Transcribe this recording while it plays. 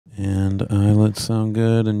toilets sound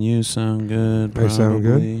good and you sound good. They sound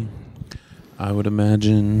good? I would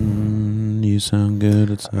imagine you sound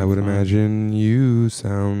good. I would imagine you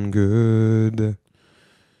sound good.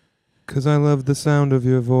 'Cause I love the sound of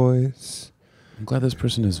your voice. I'm glad this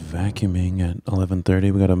person is vacuuming at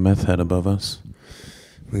 11:30. We got a meth head above us.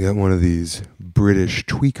 We got one of these British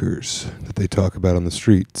tweakers that they talk about on the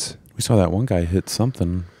streets. We saw that one guy hit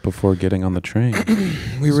something before getting on the train.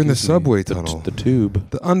 We were in the subway tunnel. The tube.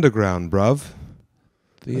 The underground, bruv.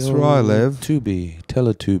 The That's where I live.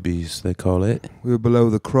 Teletubbies, they call it. We were below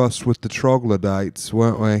the crust with the troglodytes,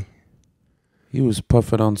 weren't we? He was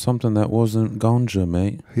puffing on something that wasn't ganja,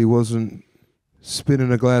 mate. He wasn't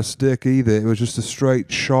spinning a glass dick either. It was just a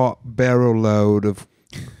straight shot barrel load of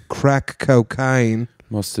crack cocaine.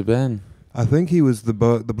 Must have been. I think he was the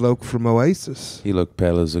bloke from Oasis. He looked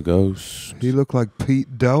pale as a ghost. He looked like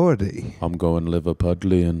Pete Doherty. I'm going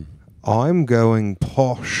Liverpudlian. I'm going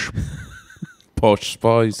posh. Posh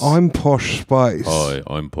Spice. I'm Posh Spice. Hi,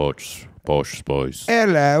 I'm Posh Spice.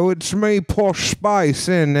 Hello, it's me, Posh Spice,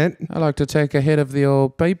 isn't it? I like to take a hit of the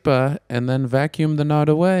old paper and then vacuum the night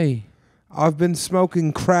away. I've been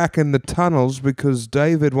smoking crack in the tunnels because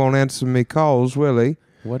David won't answer me calls, will he?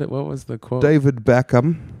 What was the quote? David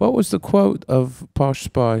Beckham. What was the quote of Posh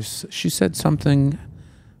Spice? She said something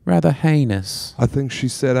rather heinous. I think she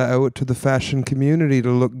said I owe it to the fashion community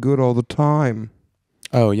to look good all the time.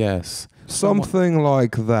 Oh, yes. Something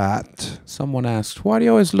like that. Someone asked, why do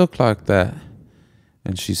you always look like that?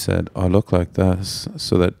 And she said, I look like this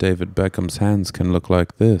so that David Beckham's hands can look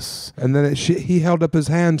like this. And then he held up his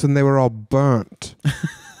hands and they were all burnt.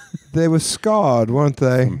 They were scarred, weren't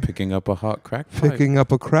they? From picking up a hot crack pipe. Picking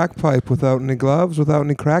up a crack pipe without any gloves, without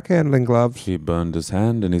any crack handling gloves. He burned his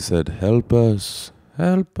hand and he said, help us,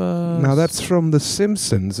 help us. Now that's from The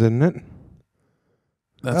Simpsons, isn't it?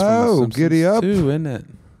 That's from The Simpsons giddy up. too, isn't it?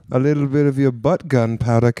 A little bit of your butt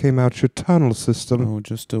gunpowder came out your tunnel system. Oh,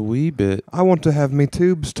 just a wee bit. I want to have me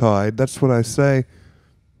tubes tied. That's what I say.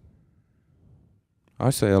 I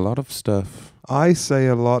say a lot of stuff. I say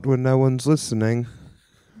a lot when no one's listening.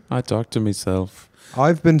 I talk to myself.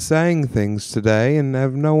 I've been saying things today and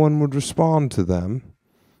no one would respond to them.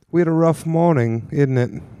 We had a rough morning, isn't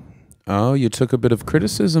it? Oh, you took a bit of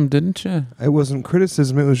criticism, didn't you? It wasn't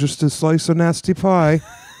criticism, it was just a slice of nasty pie.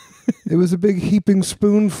 It was a big heaping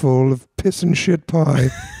spoonful of piss and shit pie.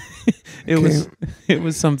 It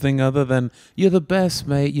was something other than, you're the best,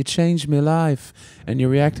 mate, you changed my life. And you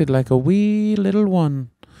reacted like a wee little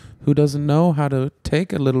one who doesn't know how to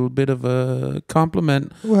take a little bit of a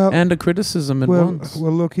compliment and a criticism at once.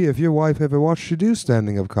 Well, look here, if your wife ever watched you do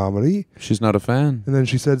standing-up comedy... She's not a fan. And then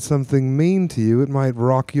she said something mean to you, it might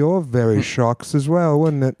rock your very shocks as well,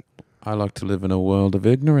 wouldn't it? I like to live in a world of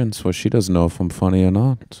ignorance where she doesn't know if I'm funny or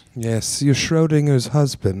not. Yes, you're Schrodinger's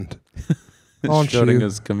husband. Aren't you?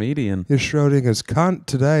 Schrodinger's comedian. You're Schrodinger's cunt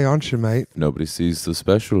today, aren't you, mate? Nobody sees the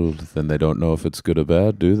special, then they don't know if it's good or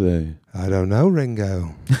bad, do they? I don't know,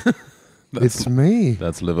 Ringo. It's me.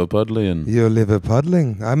 That's Liverpudlian. You're liver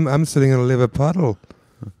puddling. I'm sitting in a liver puddle.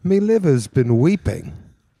 Me liver's been weeping.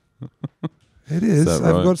 It is. that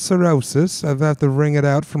I've right? got cirrhosis. I've had to wring it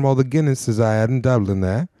out from all the Guinnesses I had in Dublin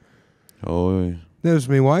there. Oh, There's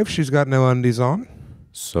me wife. She's got no undies on.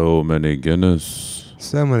 so many Guinness.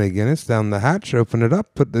 So many Guinness down the hatch. Open it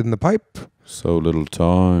up. Put it in the pipe. So little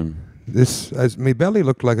time. Me belly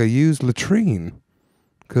looked like a used latrine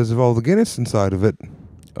because of all the Guinness inside of it.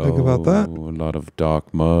 Think about that. A lot of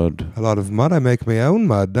dark mud. A lot of mud. I make my own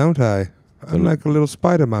mud, don't I? I'm like a little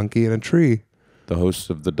spider monkey in a tree. The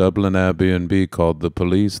host of the Dublin Airbnb called the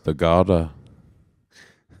police the Garda.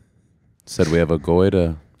 Said we have a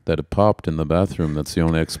goiter that had popped in the bathroom. That's the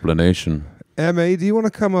only explanation. Emmy, do you want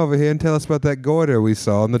to come over here and tell us about that goiter we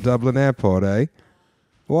saw in the Dublin airport, eh?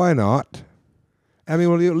 Why not? Emmy,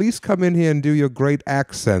 will you at least come in here and do your great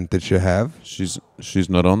accent that you have? She's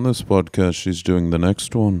not on this podcast. She's doing the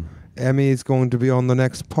next one. Emmy is going to be on the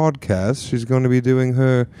next podcast. She's going to be doing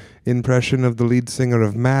her impression of the lead singer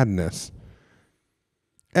of Madness.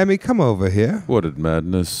 Emmy, come over here. What did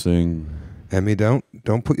Madness sing? Emmy, don't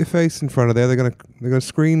put your face in front of there. They're gonna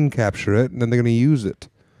screen capture it and then they're gonna use it.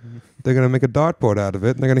 They're gonna make a dartboard out of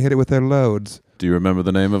it and they're gonna hit it with their loads. Do you remember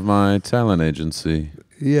the name of my talent agency?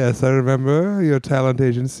 Yes, I remember. Your talent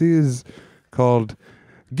agency is called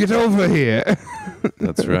Get Over Here.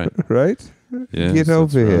 That's right. Right? Yes, Get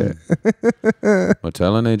over here. Right. My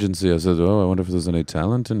talent agency. I said, I wonder if there's any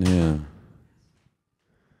talent in here.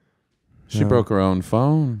 She No. broke her own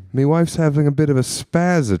phone. Me wife's having a bit of a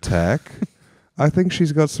spaz attack. I think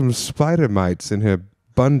she's got some spider mites in her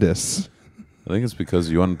bundus. I think it's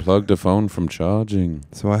because you unplugged the phone from charging.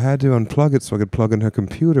 So I had to unplug it so I could plug in her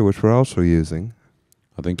computer, which we're also using.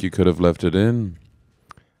 I think you could have left it in.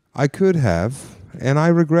 I could have, and I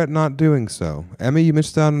regret not doing so. Emmy, you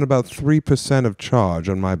missed out on about 3% of charge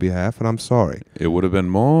on my behalf, and I'm sorry. It would have been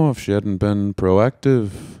more if she hadn't been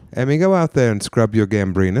proactive. Emmy, go out there and scrub your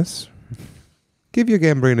gambrinus. Give your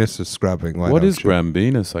gambrinus a scrubbing. What is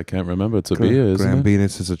Gambinus? I can't remember. It's a beer, isn't it?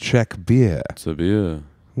 Gambinus is a Czech beer. It's a beer.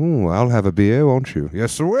 Ooh, I'll have a beer, won't you?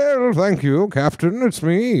 Yes, I will. Thank you, Captain. It's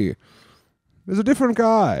me. It's a different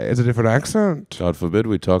guy. It's a different accent. God forbid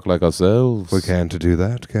we talk like ourselves. We can't do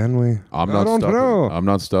that, can we? I don't know. I'm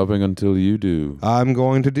not stopping until you do. I'm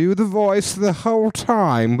going to do the voice the whole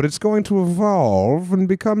time, but it's going to evolve and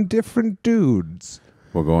become different dudes.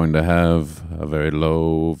 We're going to have a very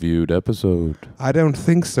low-viewed episode. I don't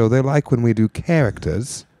think so. They like when we do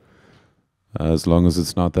characters. As long as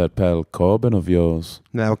it's not that pal Corbin of yours.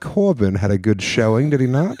 Now, Corbin had a good showing, did he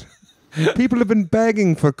not? People have been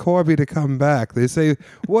begging for Corby to come back. They say,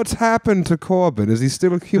 what's happened to Corbin? Is he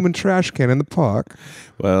still a human trash can in the park?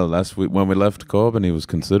 Well, last week when we left Corbin, he was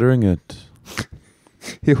considering it.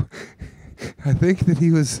 I think that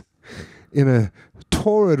he was in a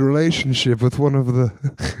torrid relationship with one of the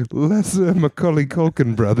lesser Macaulay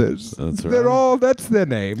Culkin brothers. That's right. That's their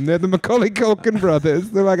name. They're the Macaulay Culkin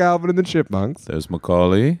brothers. They're like Alvin and the Chipmunks. There's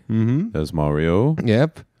Macaulay. Mm-hmm. There's Mario.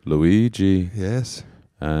 Yep. Luigi. Yes.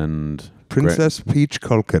 And Princess Peach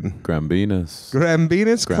Culkin. Grambinus.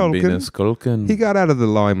 Grambinus Culkin. He got out of the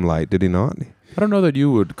limelight, did he not? I don't know that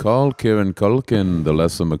you would call Kieran Culkin the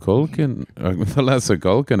lesser McCulkin, or the lesser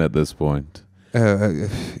Culkin at this point.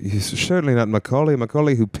 He's certainly not Macaulay.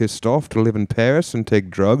 Macaulay who pissed off to live in Paris and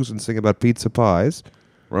take drugs and sing about pizza pies.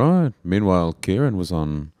 Right. Meanwhile, Kieran was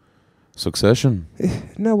on Succession.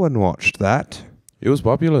 No one watched that. It was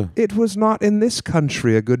popular. It was not in this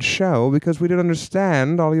country a good show because we didn't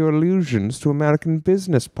understand all your allusions to American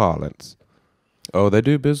business parlance. Oh, they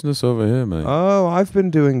do business over here, mate. Oh, I've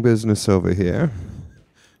been doing business over here.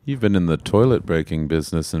 You've been in the toilet breaking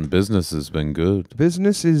business, and business has been good.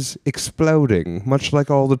 Business is exploding, much like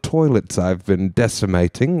all the toilets I've been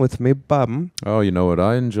decimating with me bum. Oh, you know what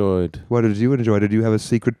I enjoyed? What did you enjoy? Did you have a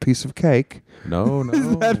secret piece of cake? No.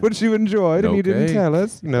 Is that what you enjoyed and you didn't tell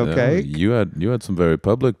us? No cake? You had some very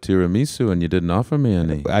public tiramisu, and you didn't offer me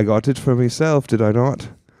any. I got it for myself, did I not?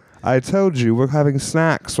 I told you we're having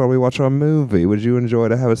snacks while we watch our movie. Would you enjoy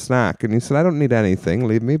to have a snack? And you said, I don't need anything.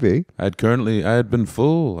 Leave me be. I had been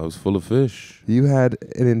full. I was full of fish. You had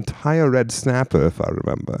an entire red snapper, if I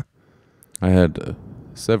remember. I had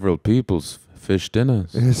several people's fish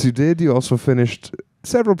dinners. Yes, you did. You also finished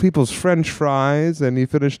several people's French fries, and you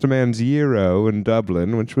finished a man's gyro in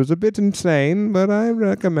Dublin, which was a bit insane, but I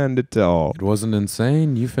recommend it to all. It wasn't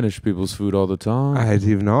insane. You finish people's food all the time. I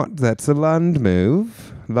do not. That's a Lund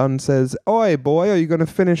move. Lund says, Oi, boy, are you going to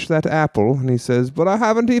finish that apple? And he says, but I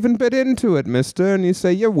haven't even bit into it, mister. And you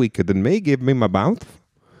say, you're weaker than me. Give me my mouth.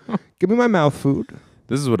 Give me my mouth food.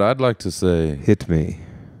 This is what I'd like to say. Hit me.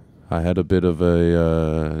 I had a bit of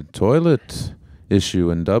a toilet issue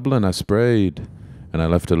in Dublin. I sprayed, and I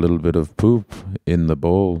left a little bit of poop in the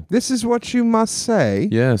bowl. This is what you must say?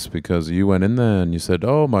 Yes, because you went in there and you said,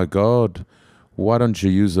 oh my God, why don't you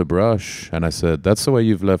use a brush? And I said, that's the way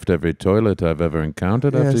you've left every toilet I've ever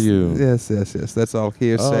encountered after you. Yes. That's all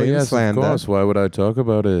hearsay and slander. Of course. Why would I talk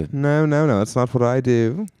about it? No. That's not what I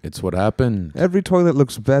do. It's what happened. Every toilet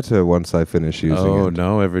looks better once I finish using it. Oh,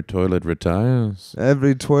 no. Every toilet retires.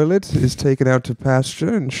 Every toilet is taken out to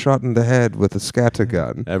pasture and shot in the head with a scatter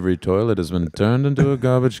gun. Every toilet has been turned into a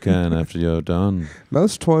garbage can after you're done.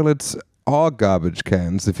 Most toilets are garbage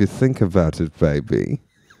cans if you think about it, baby.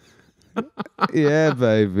 Yeah,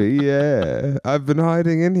 baby, yeah. I've been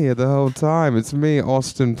hiding in here the whole time. It's me,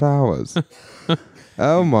 Austin Powers.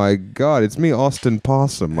 Oh my God, it's me, Austin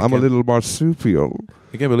Opossum. I'm a little marsupial.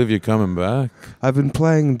 I can't believe you're coming back. I've been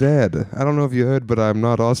playing dead. I don't know if you heard, but I'm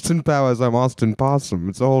not Austin Powers, I'm Austin Opossum.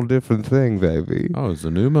 It's a whole different thing, baby. Oh, it's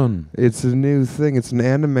a new one. It's a new thing. It's an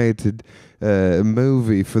animated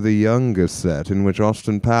movie for the younger set in which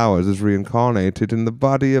Austin Powers is reincarnated in the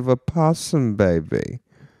body of a possum, baby.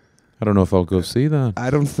 I don't know if I'll go see that. I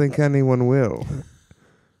don't think anyone will.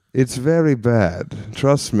 It's very bad.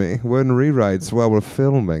 Trust me. We're in rewrites while we're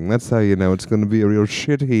filming. That's how you know it's going to be a real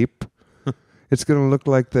shit heap. It's going to look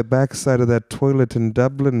like the backside of that toilet in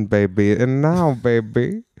Dublin, baby. And now,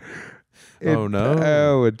 baby. Oh,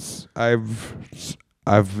 no.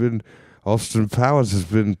 I've been... Austin Powers has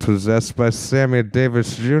been possessed by Sammy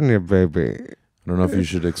Davis Jr., baby. I don't know if you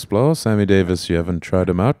should explore Sammy Davis. You haven't tried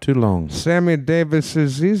him out too long. Sammy Davis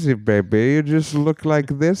is easy, baby. You just look like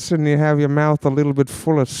this and you have your mouth a little bit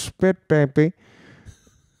full of spit, baby.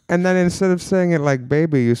 And then instead of saying it like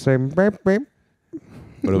baby, you say beep, beep.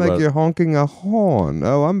 Like you're honking a horn.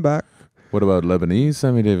 Oh, I'm back. What about Lebanese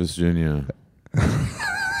Sammy Davis Jr.?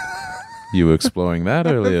 You were exploring that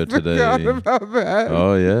earlier today. I forgot about that.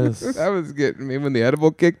 Oh, yes. That was getting me when the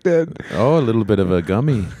edible kicked in. Oh, a little bit of a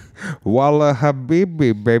gummy. Walla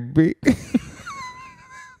Habibi, baby.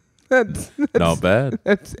 that's not bad.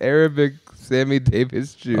 That's Arabic Sammy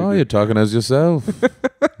Davis Jr. Oh, you're talking as yourself.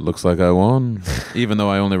 Looks like I won. Even though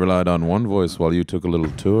I only relied on one voice while you took a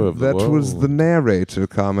little tour of the world. That was the narrator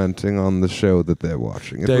commenting on the show that they're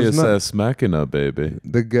watching. Deus Ex Machina, baby.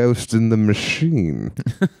 The ghost in the machine.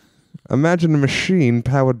 Imagine a machine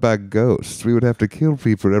powered by ghosts. We would have to kill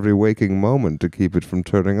people every waking moment to keep it from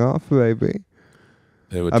turning off, baby.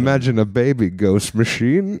 Imagine a baby ghost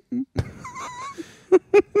machine.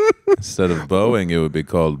 Instead of bowing, it would be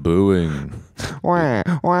called booing. Wah,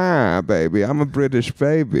 wah, baby. I'm a British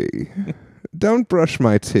baby. Don't brush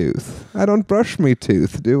my tooth. I don't brush me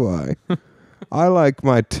tooth, do I? I like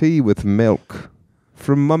my tea with milk.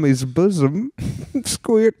 From mummy's bosom.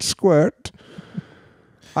 Squirt, squirt.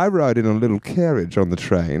 I ride in a little carriage on the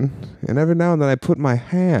train, and every now and then I put my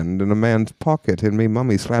hand in a man's pocket, and me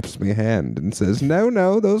mummy slaps me hand and says,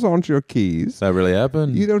 no, those aren't your keys. That really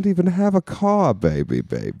happened? You don't even have a car, baby.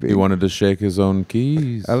 He wanted to shake his own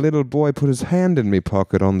keys. A little boy put his hand in me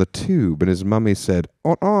pocket on the tube, and his mummy said,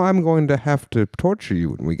 oh, I'm going to have to torture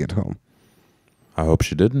you when we get home. I hope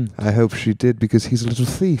she didn't. I hope she did, because he's a little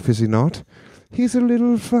thief, is he not? He's a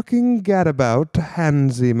little fucking gadabout,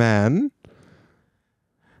 handsy man.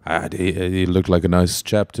 He looked like a nice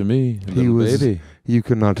chap to me. Baby. You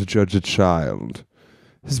cannot judge a child.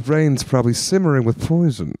 His brain's probably simmering with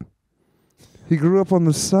poison. He grew up on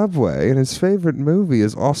the subway, and his favorite movie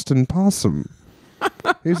is Austin Opossum.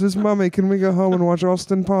 He says, Mommy, can we go home and watch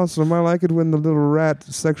Austin Opossum? I like it when the little rat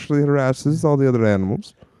sexually harasses all the other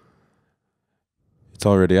animals. It's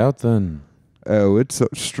already out then. Oh, it's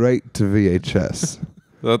straight to VHS.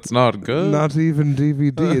 That's not good. Not even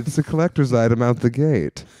DVD. It's a collector's item out the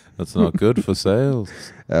gate. That's not good for sales.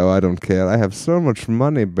 Oh, I don't care. I have so much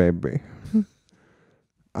money, baby.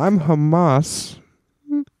 I'm Hamas.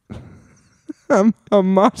 I'm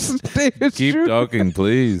Hamas. Davis Keep Jr. talking,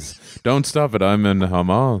 please. Don't stop it. I'm in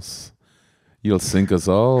Hamas. You'll sink us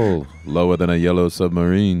all lower than a yellow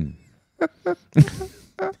submarine.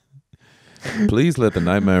 Please let the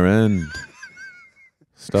nightmare end.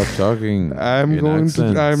 Stop talking.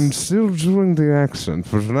 I'm still doing the accent,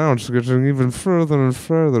 but now it's getting even further and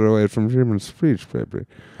further away from human speech, baby.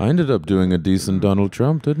 I ended up doing a decent Donald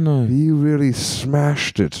Trump, didn't I? You really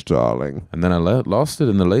smashed it, darling. And then I lost it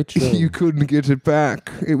in the late show. You couldn't get it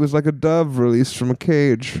back. It was like a dove released from a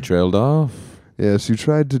cage. It trailed off. Yes, you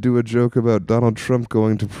tried to do a joke about Donald Trump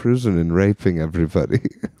going to prison and raping everybody.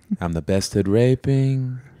 I'm the best at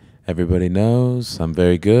raping. Everybody knows. I'm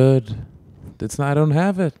very good. I don't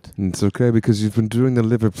have it. It's okay because you've been doing the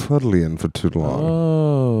Liverpudlian for too long.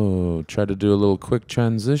 Oh, tried to do a little quick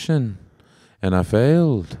transition, and I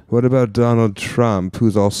failed. What about Donald Trump,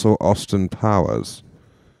 who's also Austin Powers?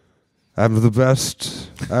 I'm the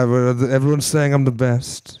best. Everyone's saying I'm the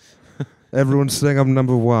best. Everyone's saying I'm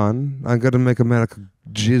number one. I'm going to make America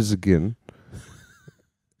jizz again.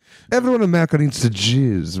 Everyone in America needs to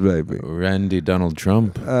jizz, baby. Randy Donald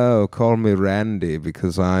Trump. Oh, call me Randy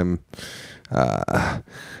because I'm...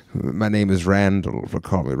 my name is Randall, but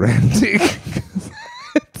call me Randy.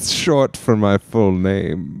 It's short for my full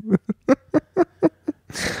name.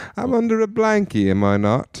 I'm Under A Blankie, am I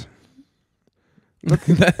not? Look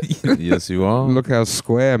yes, you are. Look how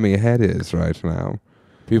square my head is right now.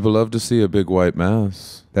 People love to see a big white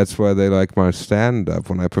mass. That's why they like my stand-up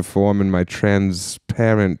when I perform in my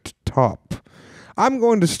transparent top. I'm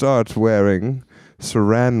going to start wearing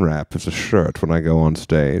saran wrap as a shirt when I go on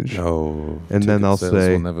stage. Oh, and then I'll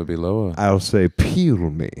say, will never be lower. I'll say,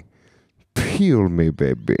 peel me,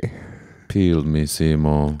 baby. Peel me,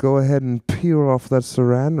 Seymour. Go ahead and peel off that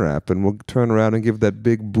saran wrap, and we'll turn around and give that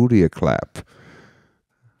big booty a clap.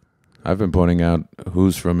 I've been pointing out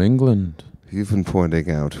who's from England. You've been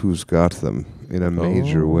pointing out who's got them in a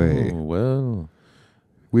major way. Well,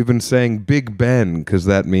 we've been saying Big Ben because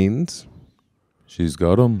that means she's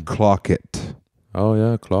got them. Clock it. Oh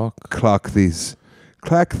yeah, clock these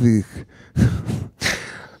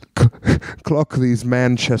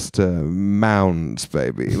Manchester mounds,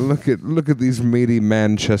 baby. Look at these meaty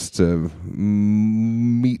Manchester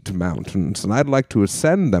meat mountains, and I'd like to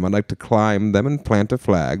ascend them. I'd like to climb them and plant a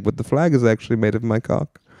flag, but the flag is actually made of my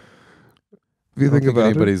cock. If you think about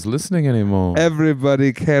anybody's listening anymore.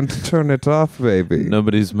 Everybody can't turn it off, baby.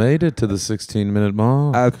 Nobody's made it to the 16-minute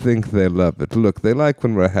mark. I think they love it. Look, they like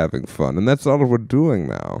when we're having fun, and that's all we're doing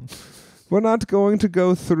now. We're not going to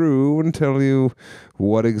go through and tell you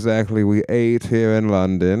what exactly we ate here in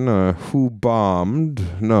London or who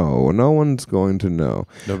bombed. No one's going to know.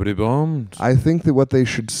 Nobody bombed. I think that what they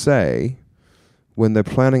should say when they're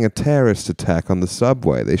planning a terrorist attack on the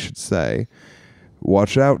subway, they should say,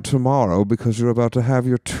 watch out tomorrow because you're about to have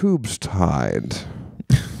your tubes tied.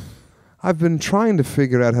 I've been trying to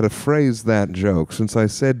figure out how to phrase that joke since I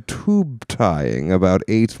said tube tying about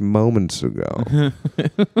 8 moments ago.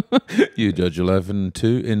 You judge your life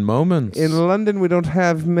in moments. In London, we don't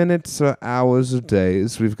have minutes or hours or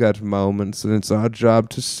days. We've got moments, and it's our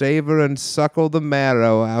job to savor and suckle the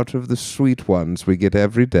marrow out of the sweet ones we get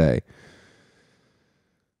every day.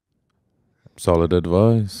 Solid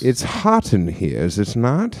advice. It's hot in here, is it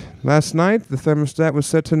not? Last night, the thermostat was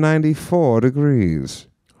set to 94 degrees.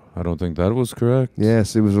 I don't think that was correct.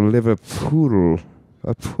 Yes, it was a liver poodle.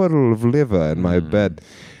 A puddle of liver in my bed.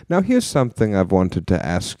 Now, here's something I've wanted to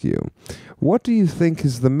ask you. What do you think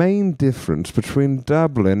is the main difference between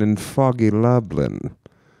Dublin and foggy Lublin?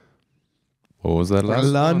 What was that last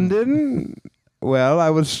London?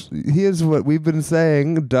 Well, here's what we've been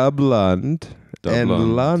saying. DubLund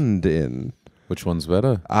and London. Which one's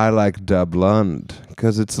better? I like DubLund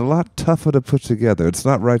because it's a lot tougher to put together. It's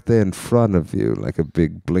not right there in front of you like a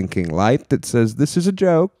big blinking light that says, this is a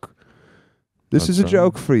joke. This is a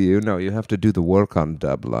joke for you. No, you have to do the work on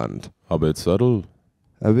DubLund. A bit subtle.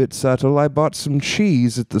 A bit subtle. I bought some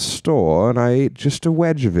cheese at the store and I ate just a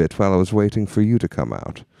wedge of it while I was waiting for you to come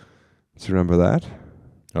out. Do you remember that?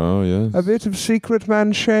 Oh, yes. A bit of secret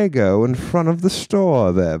manchego in front of the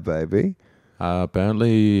store there, baby.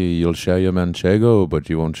 Apparently, you'll share your manchego,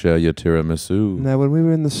 but you won't share your tiramisu. Now, when we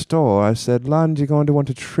were in the store, I said, Lund, you're going to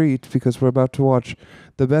want a treat because we're about to watch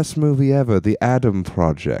the best movie ever, The Adam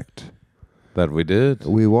Project. That we did.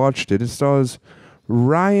 We watched it. It stars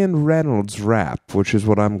Ryan Reynolds' wrap, which is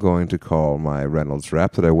what I'm going to call my Reynolds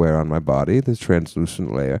wrap that I wear on my body, this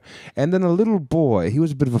translucent layer. And then a little boy. He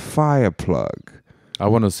was a bit of a fire plug. I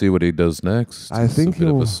want to see what he does next. I think he's a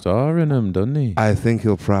bit of a star in him, doesn't he? I think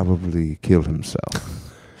he'll probably kill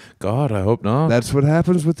himself. God, I hope not. That's what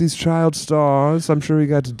happens with these child stars. I'm sure he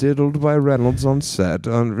got diddled by Reynolds on set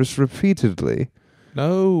just repeatedly.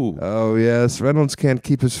 No. Oh, yes. Reynolds can't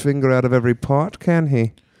keep his finger out of every pot, can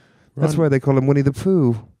he? That's why they call him Winnie the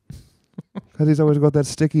Pooh. Because he's always got that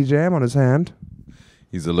sticky jam on his hand.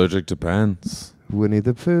 He's allergic to pants. Winnie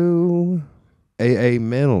the Pooh. A.A.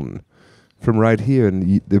 Milne. From right here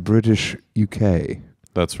in the British UK.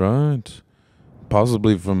 That's right.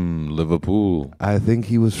 Possibly from Liverpool. I think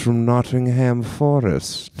he was from Nottingham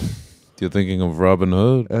Forest. You're thinking of Robin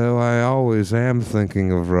Hood? Oh, I always am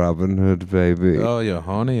thinking of Robin Hood, baby. Oh, you're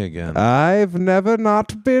horny again. I've never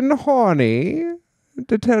not been horny,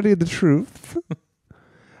 to tell you the truth.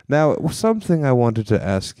 Now, something I wanted to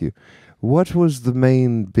ask you. What was the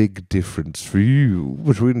main big difference for you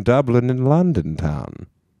between Dublin and London town?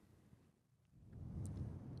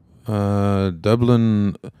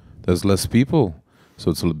 Dublin, there's less people,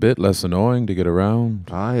 so it's a bit less annoying to get around.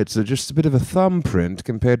 It's just a bit of a thumbprint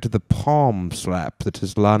compared to the palm slap that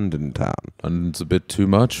is London town. And it's a bit too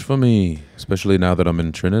much for me, especially now that I'm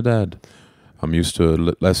in Trinidad. I'm used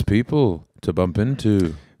to less people to bump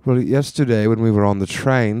into. Well, yesterday when we were on the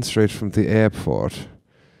train straight from the airport,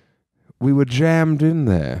 we were jammed in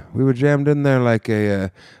there. We were jammed in there like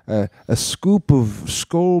a scoop of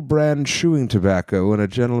Skoal brand chewing tobacco in a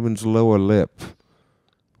gentleman's lower lip.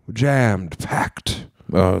 Jammed, packed.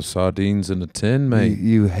 Oh, sardines in a tin, mate.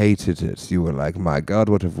 You hated it. You were like, my God,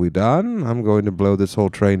 what have we done? I'm going to blow this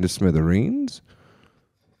whole train to smithereens.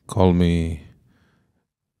 Call me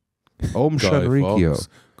Om Shanrikyo.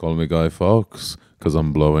 Call me Guy Fawkes, because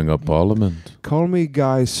I'm blowing up Parliament. Call me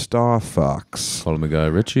Guy Starfox. Call me Guy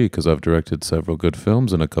Ritchie, because I've directed several good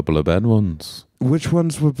films and a couple of bad ones. Which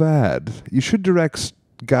ones were bad? You should direct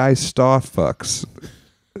Guy Starfox.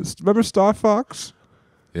 Remember Star Fox?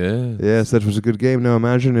 Yeah. Yes, that was a good game. Now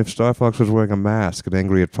imagine if Star Fox was wearing a mask and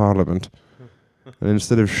angry at Parliament. And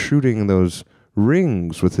instead of shooting those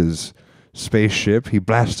rings with his spaceship, he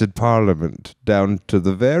blasted Parliament down to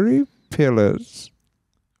the very pillars.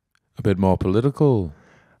 A bit more political.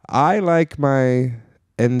 I like my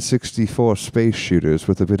N64 space shooters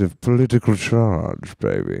with a bit of political charge,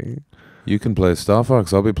 baby. You can play Star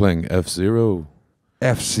Fox. I'll be playing F-Zero.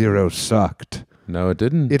 F-Zero sucked. No, it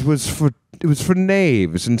didn't. It was for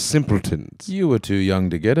knaves and simpletons. You were too young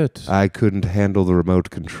to get it. I couldn't handle the remote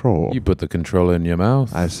control. You put the controller in your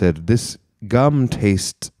mouth. I said, this gum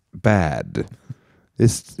tastes bad.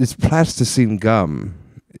 It's plasticine gum.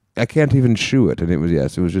 I can't even chew it, and it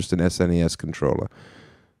was just an SNES controller.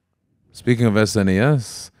 Speaking of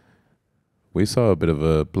SNES, we saw a bit of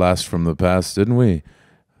a blast from the past, didn't we?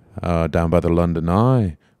 Down by the London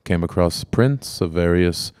Eye, came across prints of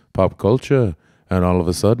various pop culture, and all of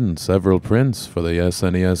a sudden, several prints for the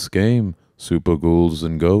SNES game, Super Ghouls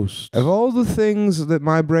and Ghosts. Of all the things that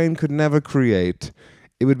my brain could never create,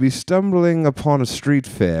 it would be stumbling upon a street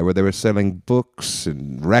fair where they were selling books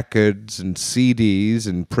and records and CDs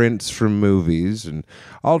and prints from movies and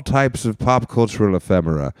all types of pop cultural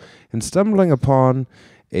ephemera, and stumbling upon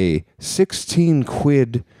a 16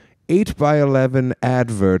 quid 8x11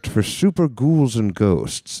 advert for Super Ghouls and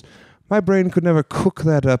Ghosts. My brain could never cook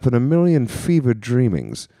that up in a million fevered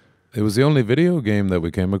dreamings. It was the only video game that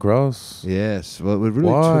we came across. Yes, well, it really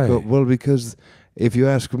Why? took up... Well, because if you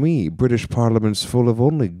ask me, British Parliament's full of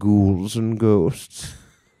only ghouls and ghosts.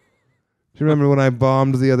 Do you remember when I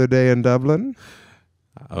bombed the other day in Dublin?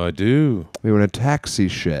 Oh, I do. We were in a taxi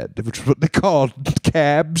shed, which is what they called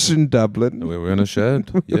cabs in Dublin. We were in a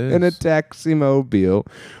shed, yes. In a taxi mobile,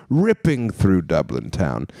 ripping through Dublin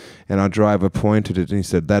town. And our driver pointed it and he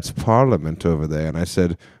said, "That's Parliament over there." And I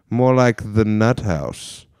said, "More like the nut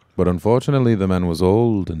house." But unfortunately, the man was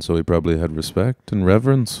old, and so he probably had respect and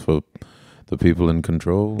reverence for the people in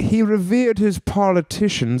control. He revered his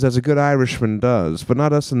politicians as a good Irishman does, but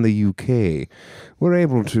not us in the UK. We're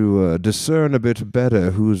able to discern a bit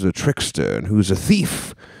better who's a trickster and who's a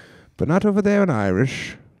thief, but not over there in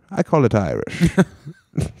Irish. I call it Irish.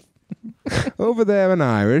 Over there in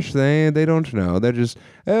Irish, they don't know. They're just,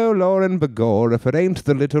 "Oh, Lauren begore, if it ain't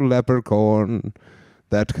the little leprechaun."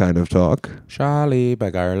 That kind of talk. Charlie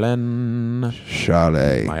Begarlen.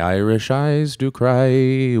 Charlie. My Irish eyes do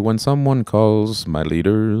cry when someone calls my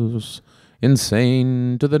leaders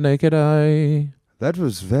insane to the naked eye. That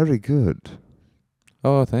was very good.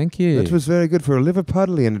 Oh, thank you. That was very good for a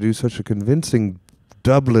Liverpudlian to do such a convincing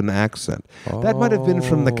Dublin accent. That might have been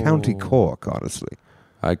from the County Cork, honestly.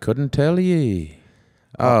 I couldn't tell ye.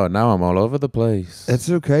 Oh, now I'm all over the place. It's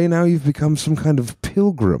okay. Now you've become some kind of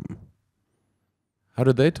pilgrim. How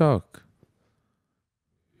did they talk?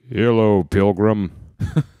 "Hello, pilgrim.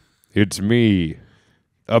 It's me,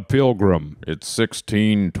 a pilgrim. It's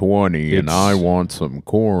 16:20 and I want some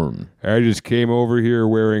corn. I just came over here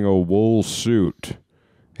wearing a wool suit,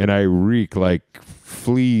 and I reek like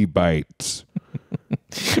flea bites."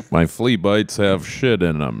 My flea bites have shit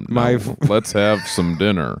in them. Let's have some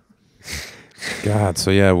dinner. God, so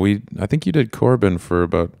yeah, I think you did Corbin for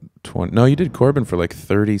about 20... No, you did Corbin for like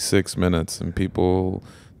 36 minutes, and people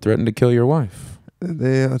threatened to kill your wife.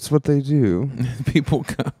 That's what they do. People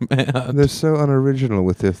got mad. They're so unoriginal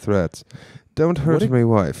with their threats. "Don't hurt my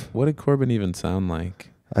wife." What did Corbin even sound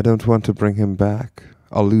like? "I don't want to bring him back.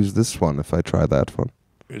 I'll lose this one if I try that one."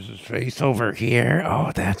 "Is his face over here?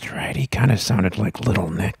 Oh, that's right. He kind of sounded like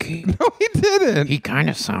Little Nicky." No, he didn't. He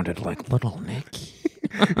kind of sounded like Little Nicky.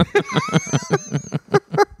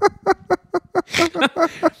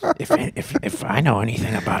 If I know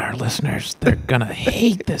anything about our listeners, they're gonna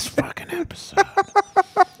hate this fucking episode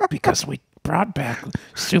because we brought back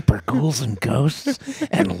Super Ghouls and Ghosts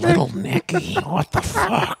and Little Nicky. What the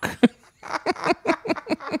fuck?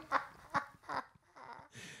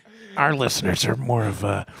 Our listeners are more of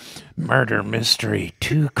a murder mystery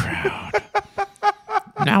 2 crowd.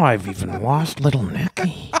 Now I've even lost Little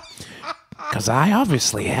Nicky. Because I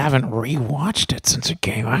obviously haven't rewatched it since it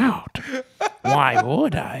came out. Why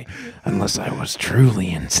would I? Unless I was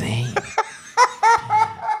truly insane.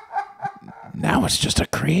 Now it's just a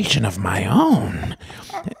creation of my own.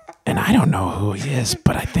 And I don't know who he is,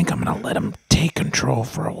 but I think I'm going to let him take control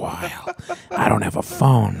for a while. I don't have a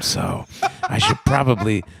phone, so I should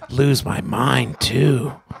probably lose my mind,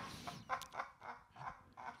 too.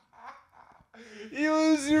 You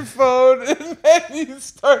lose your phone and then you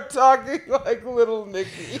start talking like Little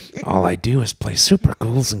Nicky. All I do is play Super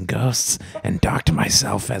Ghouls and Ghosts and talk to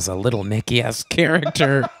myself as a Little Nicky-esque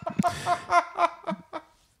character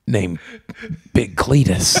named Big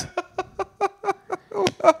Cletus.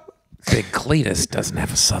 Big Cletus doesn't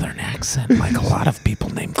have a southern accent like a lot of people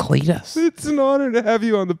named Cletus. It's an honor to have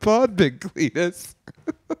you on the pod, Big Cletus.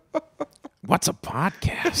 What's a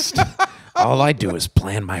podcast? All I do is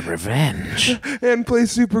plan my revenge. And play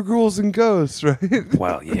Super Ghouls and Ghosts, right?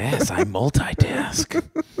 Well, yes, I multitask.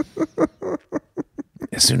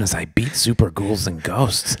 As soon as I beat Super Ghouls and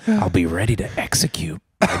Ghosts, I'll be ready to execute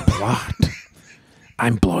my plot.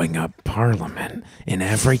 I'm blowing up Parliament in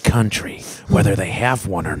every country, whether they have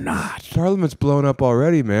one or not. Parliament's blown up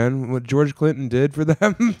already, man. What George Clinton did for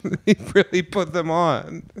them, he really put them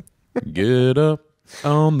on. Get up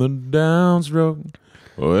on the Downs Road.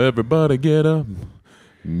 Oh, everybody get up.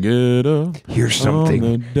 Get up. Here's something.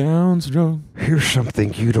 On the downstroke. Here's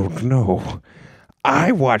something you don't know.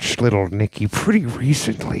 I watched Little Nicky pretty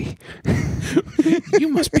recently. You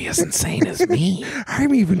must be as insane as me.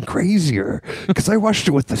 I'm even crazier because I watched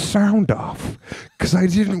it with the sound off. Because I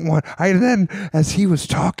didn't want. I then, as he was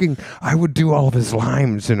talking, I would do all of his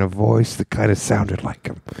lines in a voice that kind of sounded like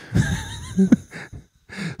him.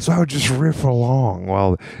 So I would just riff along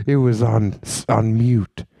while it was on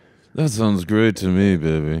mute. That sounds great to me,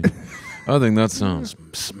 baby. I think that sounds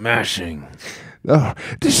smashing. Oh,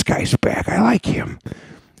 this guy's back. I like him.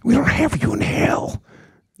 We don't have you in hell.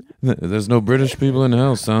 There's no British people in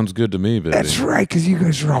hell. Sounds good to me, baby. That's right, because you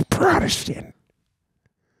guys are all Protestant.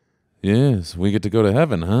 Yes, we get to go to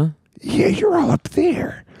heaven, huh? Yeah, you're all up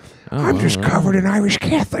there. I'm just covered in Irish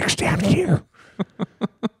Catholics down here.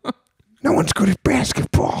 No one's good at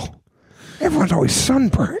basketball. Everyone's always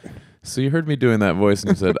sunburnt. So you heard me doing that voice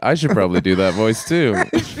and you said, I should probably do that voice too.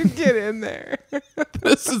 I should get in there.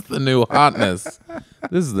 This is the new hotness.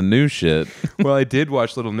 This is the new shit. Well, I did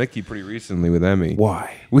watch Little Nicky pretty recently with Emmy.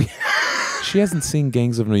 Why? She hasn't seen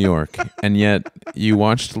Gangs of New York, and yet you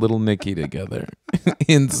watched Little Nicky together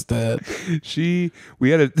instead. We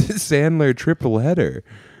had a Sandler triple header.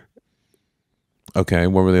 Okay,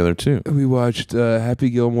 what were the other two? We watched Happy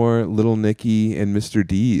Gilmore, Little Nicky, and Mr.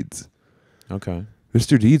 Deeds. Okay.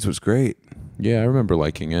 Mr. Deeds was great. Yeah, I remember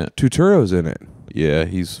liking it. Turturro's in it. Yeah,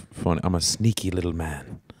 he's funny. I'm a sneaky little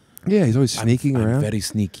man. Yeah, he's always sneaking around. I'm very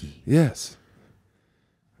sneaky. Yes.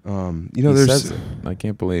 He says it. I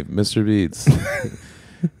can't believe Mr. Beats.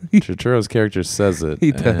 Turturro's character says it.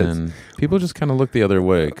 He does. And people just kind of look the other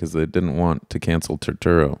way because they didn't want to cancel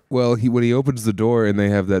Turturro. Well, when he opens the door and they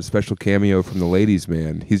have that special cameo from the ladies'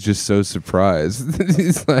 man, he's just so surprised.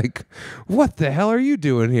 He's like, "What the hell are you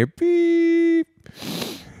doing here?" Beep.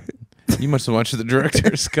 You must have watched the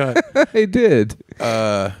director's cut. I did.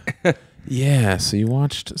 Yeah, so you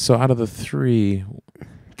watched. So out of the three,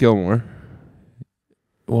 Gilmore.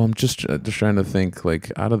 well, I'm just trying to think.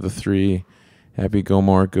 Like out of the three, Happy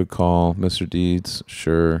Gilmore, good call. Mr. Deeds,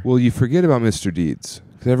 sure. Well, you forget about Mr. Deeds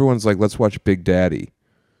because everyone's like, "Let's watch Big Daddy."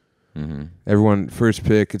 Mm-hmm. Everyone first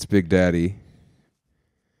pick, it's Big Daddy.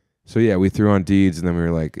 So yeah, we threw on Deeds, and then we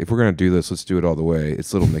were like, "If we're gonna do this, let's do it all the way."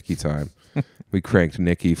 It's Little Nicky time. We cranked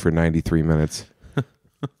Nicky for 93 minutes.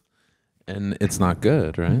 And it's not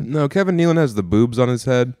good, right? No, Kevin Nealon has the boobs on his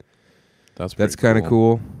head. That's kind of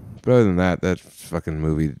cool. But other than that fucking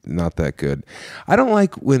movie, not that good. I don't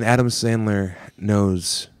like when Adam Sandler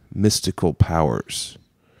knows mystical powers.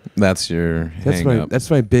 That's your hang up. That's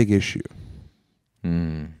my big issue.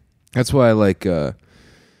 That's why I like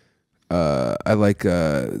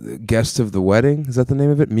Guest of the Wedding. Is that the name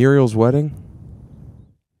of it? Muriel's Wedding?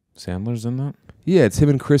 Sandler's in that? Yeah, it's him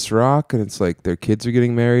and Chris Rock, and it's like their kids are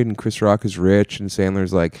getting married, and Chris Rock is rich, and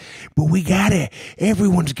Sandler's like, but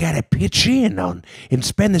everyone's gotta pitch in on and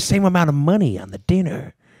spend the same amount of money on the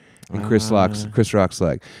dinner. and Chris Rock's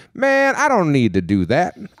like, man, I don't need to do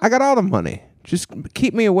that. I got all the money. Just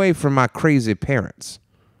keep me away from my crazy parents.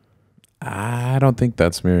 I don't think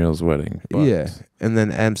that's Muriel's Wedding. But Yeah, and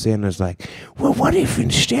then Adam Sandler's like, Well, what if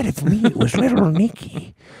instead of me it was Little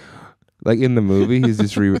Nicky? like in the movie, he's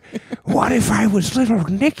just What if I was Little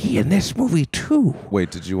Nicky in this movie too?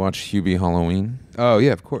 Wait, did you watch Hubie Halloween? Oh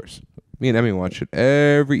yeah, of course. Me and Emmy watch it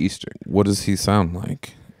every Easter. What does he sound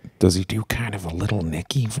like? Does he Do kind of a Little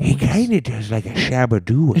Nicky voice. He kind of does like a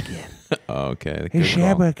Shabba-Doo again. Oh, okay. A Good call.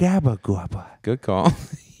 Shabba-Gabba-Gabba. Good call.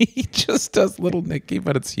 He just does Little Nicky,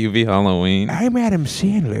 but it's Hubie Halloween. I'm Adam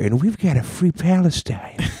Sandler, and we've got a free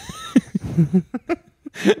Palestine.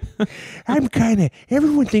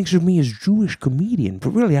 Everyone thinks of me as Jewish comedian, but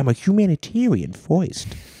really I'm a humanitarian foist.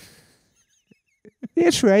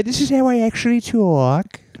 That's right, this is how I actually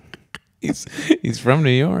talk. He's from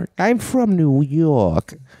New York. I'm from New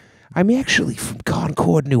York. I'm actually from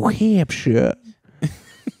Concord, New Hampshire.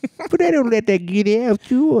 But I don't let that get out,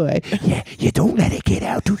 do I? Yeah, you don't let it get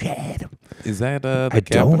out, do you, Adam? Is that I the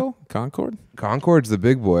don't. capital? Concord? Concord's the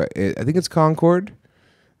big boy. I think it's Concord.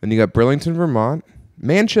 Then you got Burlington, Vermont.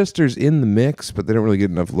 Manchester's in the mix, but they don't really get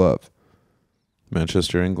enough love.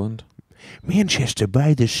 Manchester, England? Manchester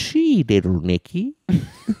by the sea, Little Nicky.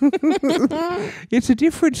 It's a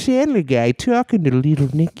different Sandler guy talking to Little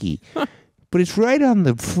Nicky. But it's right on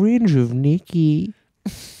the fringe of Nicky.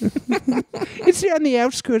 It's on the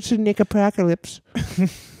outskirts of Nick Apocalypse.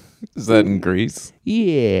 Is that in Greece?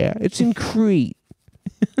 Yeah, it's in Crete.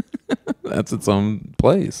 That's its own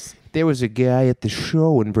place. There was a guy at the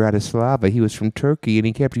show in Bratislava. He was from Turkey, and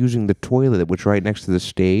he kept using the toilet that was right next to the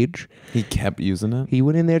stage. He kept using it? He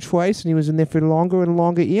went in there twice, and he was in there for longer and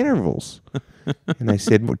longer intervals. And I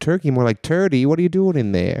said, well, Turkey, more like Turdy, what are you doing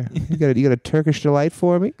in there? You got a Turkish delight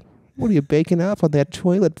for me? What are you baking up on that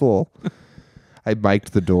toilet bowl? I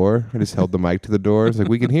mic'd the door. I just held the mic to the door. It's like,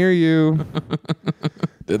 we can hear you.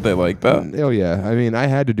 Did they like that? Oh, yeah. I mean, I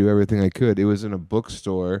had to do everything I could. It was in a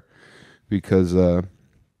bookstore because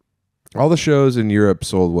all the shows in Europe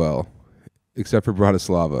sold well, except for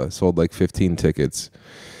Bratislava. Sold like 15 tickets.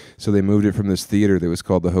 So they moved it from this theater that was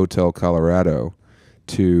called the Hotel Colorado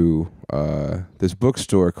to this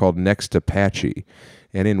bookstore called Next Apache.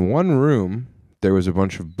 And in one room, there was a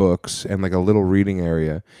bunch of books and like a little reading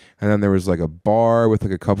area. And then there was like a bar with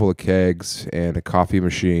like a couple of kegs and a coffee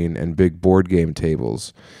machine and big board game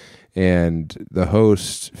tables. And the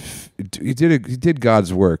host, he did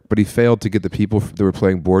God's work, but he failed to get the people that were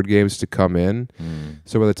playing board games to come in.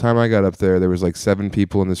 So by the time I got up there was like 7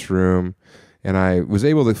 people in this room, and I was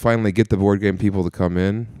able to finally get the board game people to come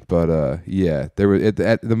in. But yeah, there were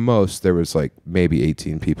at the most there was like maybe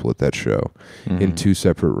 18 people at that show in 2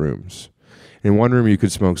 separate rooms. In one room you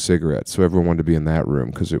could smoke cigarettes, so everyone wanted to be in that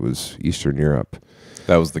room because it was Eastern Europe.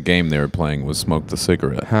 That was the game they were playing, was smoke the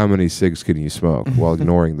cigarette. How many cigs can you smoke while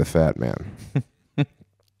ignoring the fat man?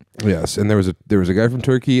 Yes, and there was a guy from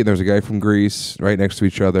Turkey and there was a guy from Greece right next to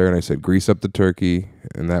each other, and I said, grease up the turkey,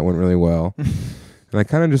 and that went really well. And I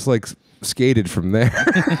kind of just like skated from there.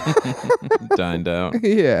 Dined out.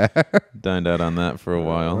 Yeah. Dined out on that for a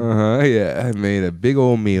while. Yeah. I made a big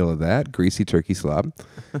old meal of that, greasy turkey slop.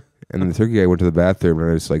 And then the turkey guy went to the bathroom, and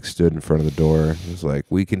I just like stood in front of the door. He was like,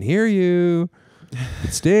 we can hear you.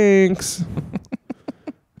 It stinks.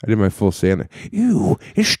 I did my full Santa. Ew,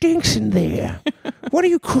 it stinks in there. What are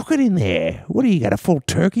you cooking in there? What do you got, a full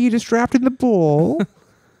turkey you just dropped in the bowl?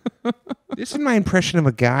 This is my impression of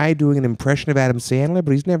a guy doing an impression of Adam Sandler,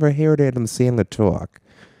 but he's never heard Adam Sandler talk.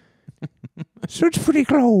 So it's pretty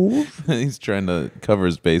close. He's trying to cover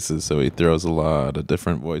his bases, so he throws a lot of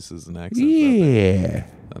different voices and accents. Yeah.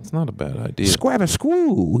 That's not a bad idea. Squabba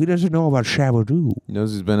screw. He doesn't know about Shabadoo. He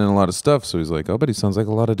knows he's been in a lot of stuff, so he's like, oh, but he sounds like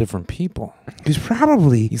a lot of different people. He's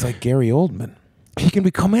like Gary Oldman. He can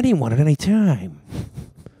become anyone at any time.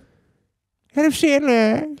 Adam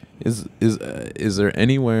Sandler. Is there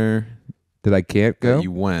anywhere that I can't go? that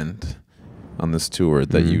you went on this tour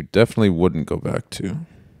that you definitely wouldn't go back to?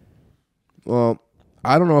 Well,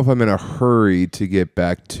 I don't know if I'm in a hurry to get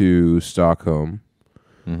back to Stockholm.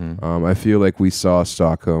 I feel like we saw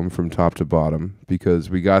Stockholm from top to bottom because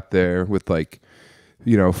we got there with like,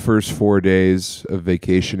 first 4 days of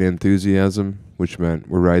vacation enthusiasm, which meant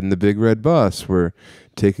we're riding the big red bus, we're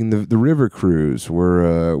taking the river cruise,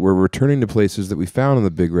 we're returning to places that we found on the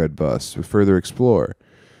big red bus to further explore.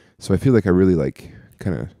 So I feel like I really like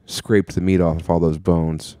kind of scraped the meat off of all those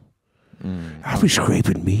bones. I'll be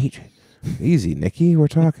scraping meat. Easy, Nicky, we're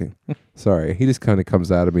talking. Sorry, he just kind of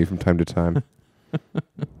comes out of me from time to time.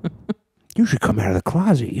 You should come out of the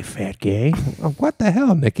closet, you fat gay. What the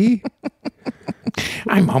hell, Nicky?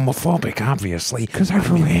 I'm homophobic, obviously. Because I'm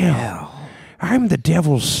from hell. I'm the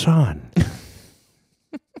devil's son.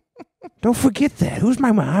 Don't forget that. Who's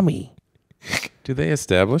my mommy? Do they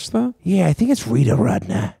establish that? Yeah, I think it's Rita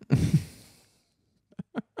Rudner.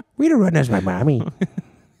 Rita Rudner's my mommy.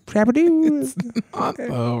 It's not,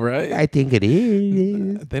 though, right? I think it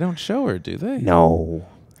is. They don't show her, do they? No.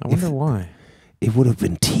 I wonder why. It would have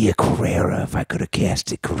been Tia Carrera if I could have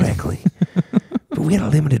cast it correctly. But we had a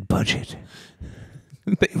limited budget.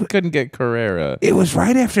 They couldn't get Carrera. It was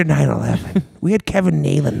right after 9/11. We had Kevin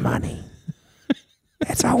Nealon money.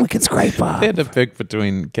 That's all we could scrape off. They had to pick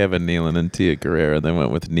between Kevin Nealon and Tia Carrera. They went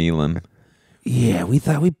with Nealon. Yeah, we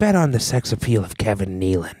thought we bet on the sex appeal of Kevin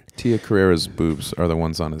Nealon. Tia Carrera's boobs are the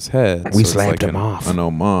ones on his head. We so slapped it's like him off. An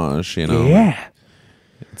homage, Yeah.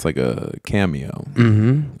 It's like a cameo.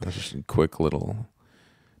 Mm-hmm. Just a quick little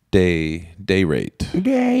day rate.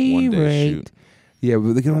 Day One day rate. shoot. Yeah,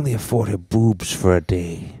 we can only afford her boobs for a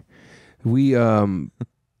day. I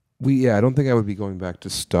don't think I would be going back to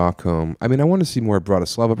Stockholm. I mean, I want to see more of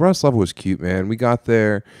Bratislava. Bratislava was cute, man. We got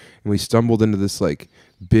there and we stumbled into this like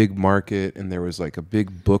big market, and there was like a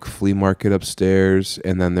big book flea market upstairs,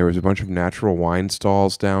 and then there was a bunch of natural wine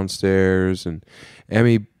stalls downstairs, and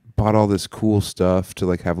Emmy bought all this cool stuff to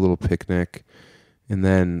like have a little picnic. And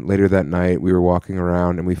then later that night we were walking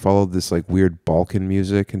around and we followed this like weird Balkan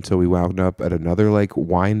music until we wound up at another like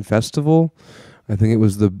wine festival. I think it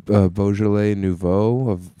was the Beaujolais Nouveau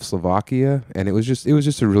of Slovakia, and it was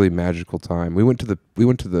just a really magical time. We went to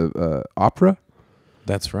the opera.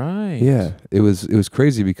 That's right. Yeah, it was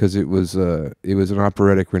crazy because it was an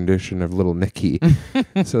operatic rendition of Little Nicky,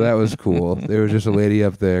 so that was cool. There was just a lady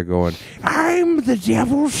up there going, I'm the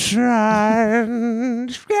devil's son.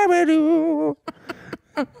 Scabadoo.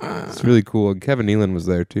 it's really cool. And Kevin Nealon was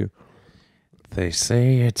there too. They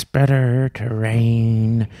say it's better to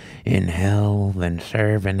reign in hell than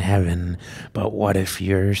serve in heaven. But what if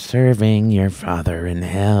you're serving your father in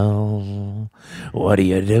hell? What do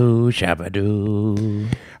you do,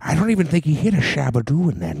 Shabadoo? I don't even think he hit a Shabadoo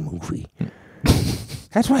in that movie.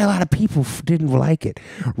 That's why a lot of people didn't like it.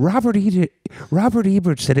 Robert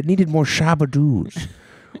Ebert said it needed more Shabadoos.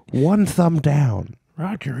 One thumb down.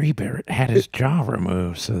 Roger Ebert had his jaw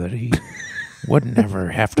removed so that he would never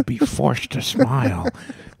have to be forced to smile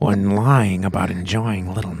when lying about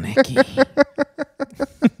enjoying Little Nicky.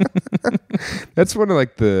 That's one of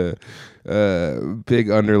like the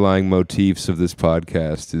big underlying motifs of this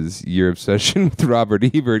podcast is your obsession with Robert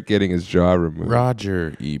Ebert getting his jaw removed.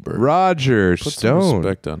 Roger Ebert. Roger Put Stone. some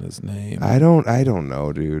respect on his name. I don't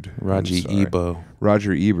know, dude. I'm Roger sorry. Ebo.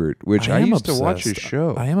 Roger Ebert, which I am used to watch his obsessed.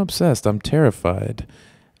 show. I am obsessed. I'm terrified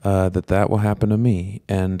that will happen to me.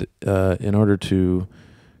 And in order to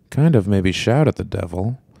kind of maybe shout at the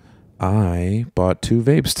devil, I bought 2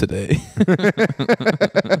 vapes today.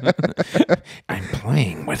 I'm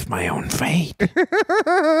playing with my own fate.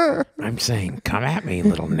 I'm saying, come at me,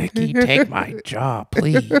 Little Nicky. Take my jaw,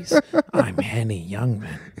 please. I'm Henny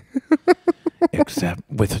Youngman. Except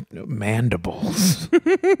with mandibles.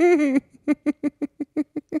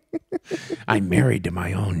 I'm married to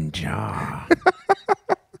my own jaw.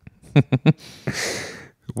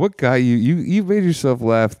 What got you? You made yourself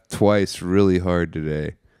laugh twice really hard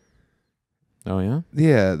today. Oh, yeah?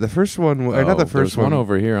 Yeah, the first one, or not the first there's one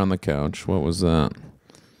over here on the couch. What was that?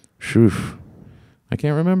 Shoo. I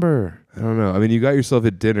can't remember. I don't know. I mean, you got yourself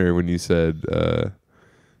at dinner when you said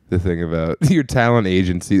the thing about your talent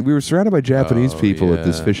agency. We were surrounded by Japanese people at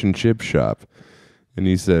this yeah. fish and chip shop. And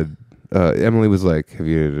you said, Emily was like, have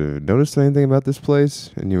you noticed anything about this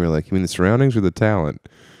place? And you were like, you mean the surroundings or the talent?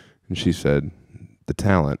 And she said, the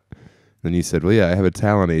talent. Then you said, well, yeah, I have a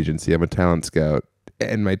talent agency. I'm a talent scout.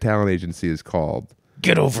 And my talent agency is called.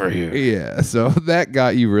 Get over here. Yeah, so that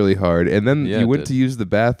got you really hard. And then Yeah, you it went did. to use the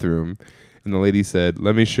bathroom, and the lady said,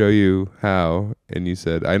 let me show you how. And you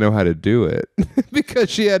said, I know how to do it. Because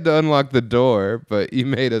she had to unlock the door, but you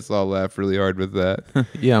made us all laugh really hard with that.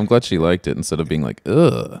 Yeah, I'm glad she liked it instead of being like,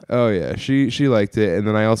 ugh. Oh, yeah, she liked it. And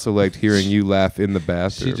then I also liked hearing you laugh in the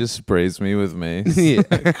bathroom. She just sprays me with mace. Yeah.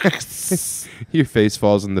 Your face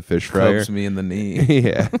falls in the fish fryer. Rubs me in the knee.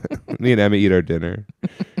 Yeah. Me and Emma eat our dinner.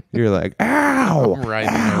 You're like, ow, I'm riding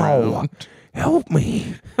Ow. around. Help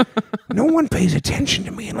me. No one pays attention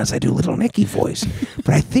to me unless I do Little Nicky voice. But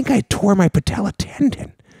I think I tore my patella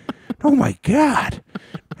tendon. Oh, my God.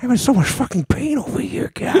 I'm having so much fucking pain over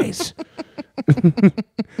here, guys.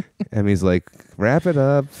 Emmy's like, wrap it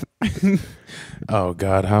up. Oh,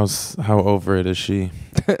 God, how over it is she?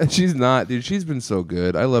 She's not, dude. She's been so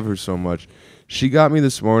good. I love her so much. She got me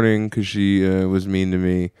this morning because she was mean to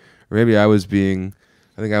me. Or maybe I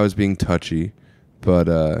think I was being touchy. But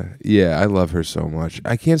yeah, I love her so much.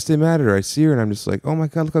 I can't stay mad at her. I see her and I'm just like, oh my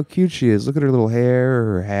God, look how cute she is. Look at her little hair,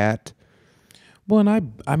 her hat. Well,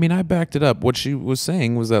 and I mean, I backed it up. What she was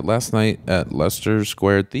saying was that last night at Leicester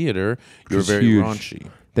Square Theater, you were was very huge. raunchy.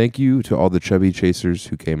 Thank you to all the chubby chasers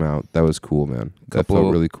who came out. That was cool, man. That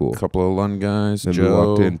felt really cool. Couple of Lund guys. And we Joe,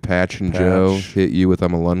 walked in, Patch and Joe hit you with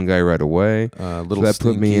I'm a Lund guy right away. Little So that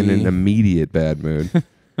put me in an Stinky. immediate bad mood.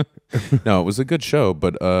 No, it was a good show,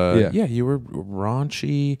 but yeah, you were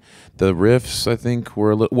raunchy. The riffs, I think,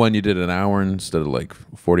 were a little. One, you did an hour instead of like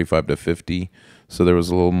 45 to 50, so there was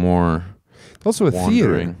a little more. Also a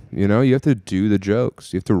Wandering. theater, you know, you have to do the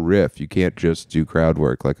jokes. You have to riff. You can't just do crowd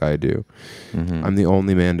work like I do. Mm-hmm. I'm the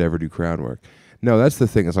only man to ever do crowd work. No, that's the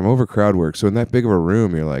thing is I'm over crowd work. So in that big of a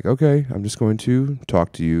room, you're like, okay, I'm just going to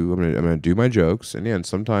talk to you. I'm going to do my jokes. And yeah, and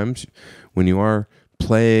sometimes when you are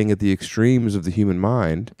playing at the extremes of the human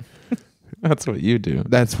mind, That's what you do.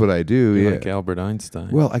 that's what I do. You're Yeah. like Albert Einstein.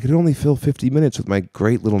 Well, I could only fill 50 minutes with my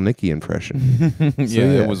great Little Nicky impression. yeah,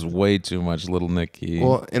 yeah. it was way too much, Little Nicky.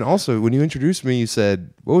 Well, and also when you introduced me, you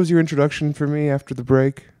said, what was your introduction for me after the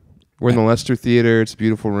break? We're in the Leicester Theater. It's a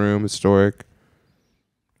beautiful room, historic.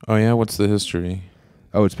 Oh yeah, what's the history?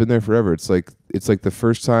 Oh, it's been there forever. It's like the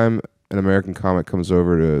first time an American comic comes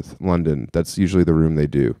over to London. That's usually the room they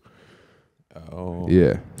do. Oh,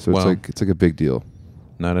 Yeah. So Well. it's like a big deal.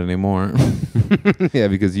 not anymore. Yeah,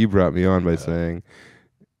 because you brought me on by saying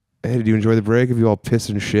Hey, did you enjoy the break? Have you all pissed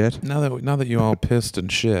and shit? Now that you all pissed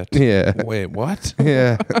and shit. Yeah. Wait, what?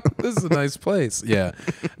 Yeah. This is a nice place. Yeah.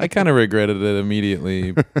 I kind of regretted it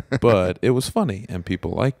immediately, but it was funny and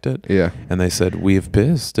people liked it. Yeah. And they said, we have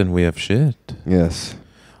pissed and we have shit. Yes.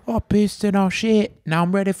 I pissed and all shit. Now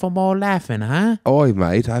I'm ready for more laughing, huh? Oi,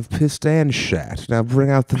 mate, I've pissed and shat. Now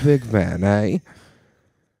bring out the big man, eh?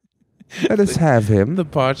 Let us have him. The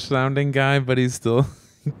posh sounding guy, but he still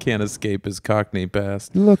can't escape his Cockney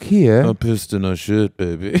past. Look here. I pissed and I shit,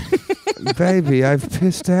 baby. Baby, I've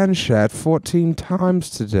pissed and shat 14 times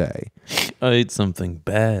today. I ate something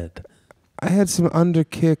bad. I had some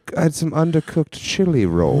undercooked chili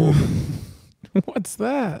roll. What's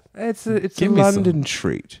that? It's a Give me London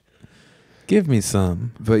treat. Give me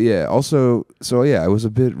some. But yeah, also, so yeah, I was a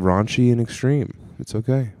bit raunchy and extreme. It's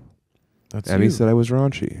okay. That's And you. he said I was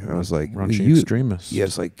raunchy. I was like, Raunchy you, extremist.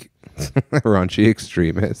 yes, like raunchy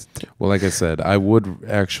extremist. Well, like I said, I would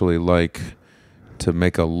actually like to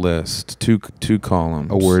make a list, two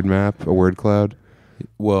columns. A word map, a word cloud.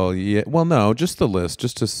 Well, yeah. Well, no, just the list,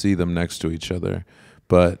 just to see them next to each other.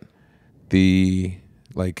 But the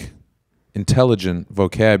like intelligent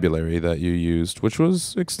vocabulary that you used, which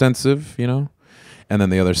was extensive, you know, and then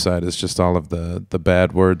the other side is just all of the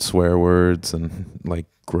bad words, swear words, and like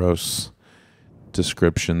gross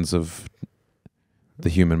descriptions of the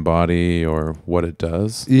human body or what it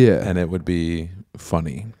does. Yeah. And it would be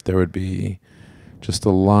funny. There would be just a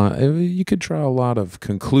lot. You could draw a lot of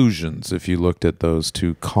conclusions if you looked at those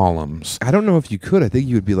two columns. I don't know if you could. I think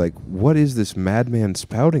you would be like, what is this madman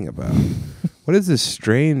spouting about? What is this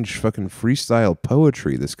strange fucking freestyle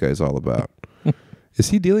poetry this guy's all about? Is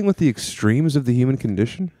he dealing with the extremes of the human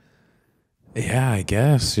condition? Yeah, I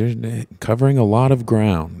guess you're covering a lot of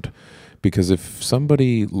ground, because if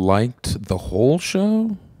somebody liked the whole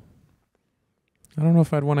show, I don't know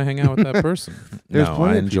if I'd want to hang out with that person. There's No,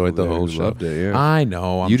 plenty I of enjoyed people the there whole who show. loved it, yeah. I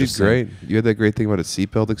know. You did great. You had that great thing about a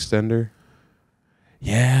seatbelt extender.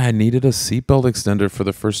 Yeah, I needed a seatbelt extender for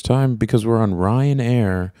the first time because we're on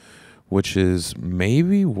Ryanair, which is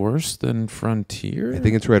maybe worse than Frontier. I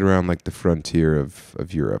think it's right around like the frontier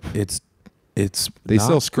of Europe. It's They not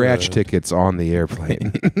sell scratch good. tickets on the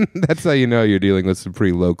airplane. That's how you know you're dealing with some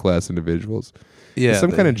pretty low class individuals. Yeah, There's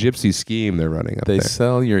some kind of gypsy scheme they're running up they there.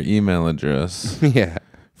 sell your email address Yeah.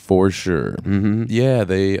 for sure. Mm-hmm. Yeah,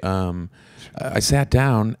 they. I sat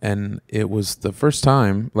down and it was the first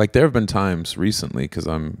time. Like there have been times recently because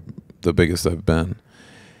I'm the biggest I've been,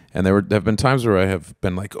 and there have been times where I have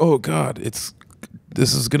been like, "Oh God, this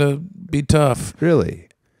is gonna be tough." Really?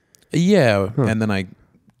 Yeah, Huh. and then I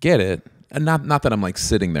get it, and not that I'm like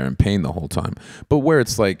sitting there in pain the whole time, but where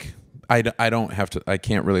it's like I don't have to. I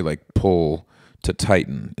can't really like pull to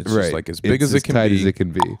tighten. It's just like as big as it can tight be. as it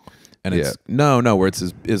can be. And it's no, where it's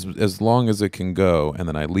as long as it can go, and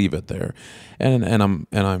then I leave it there, and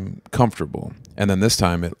I'm comfortable. And then this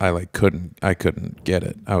time I couldn't get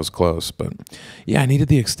it. I was close, but yeah, I needed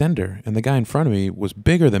the extender, and the guy in front of me was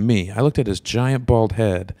bigger than me. I looked at his giant bald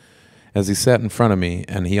head as he sat in front of me,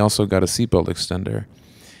 and he also got a seatbelt extender.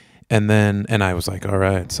 And I was like, all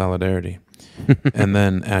right, solidarity. And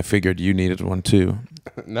then I figured you needed one too.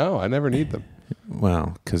 No, I never need them.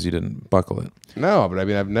 Well, because you didn't buckle it. No, but I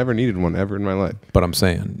mean, I've never needed one ever in my life. But I'm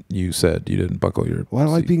saying, you said you didn't buckle your Well, I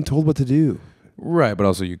don't like seat. being told what to do. Right, but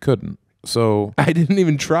also you couldn't. So I didn't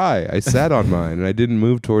even try. I sat on mine and I didn't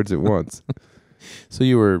move towards it once. so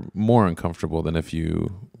you were more uncomfortable than if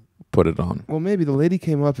you put it on. Well, maybe the lady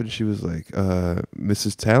came up and she was like,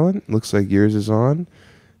 Mrs. Tallent, looks like yours is on.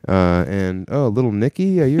 And, oh, little Nicky,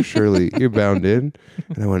 yeah, you're surely, you're bound in.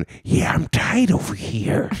 And I went, Yeah, I'm tight over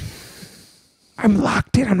here. I'm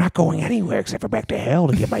locked in. I'm not going anywhere except for back to hell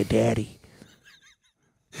to get my daddy.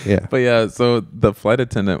 yeah. But yeah, so the flight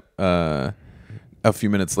attendant a few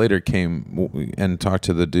minutes later came and talked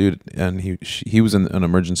to the dude, and he was in an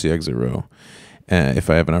emergency exit row, if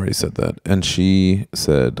I haven't already said that. And she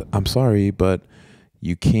said, I'm sorry, but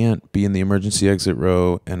you can't be in the emergency exit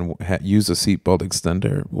row and use a seatbelt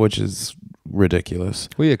extender, which is ridiculous.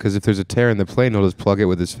 Well, yeah, because if there's a tear in the plane, he'll just plug it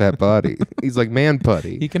with his fat body. He's like man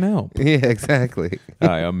putty. He can help. Yeah, exactly.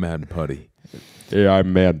 Hi, I'm Mad Putty. Yeah,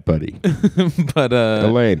 I'm mad putty. But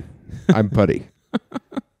Elaine, I'm putty.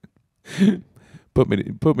 put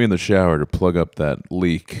me in the shower to plug up that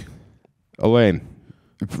leak. Elaine,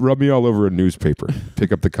 rub me all over a newspaper.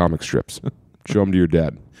 Pick up the comic strips. Show them to your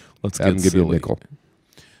dad. Let's Have him get give you a silly. nickel.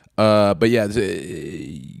 But yeah,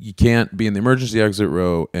 you can't be in the emergency exit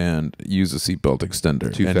row and use a seatbelt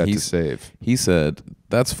extender. Too and fat to save. He said,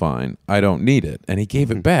 that's fine. I don't need it. And he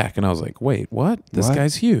gave it back. And I was like, wait, what? This What?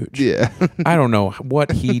 guy's huge. Yeah. I don't know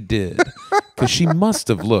what he did because she must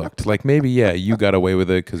have looked like maybe you got away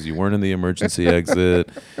with it because you weren't in the emergency exit,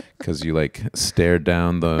 because you like stared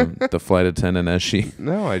down the flight attendant as she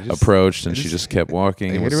approached, and she just kept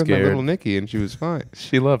walking and was scared. scared. With my little Nicky, and she was fine.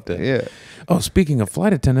 She loved it. Yeah. Oh, speaking of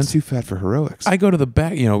flight attendants, Too fat for heroics. I go to the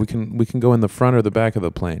back. You know, we can go in the front or the back of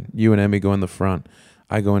the plane. You and Emmy go in the front.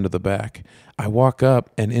 I go into the back. I walk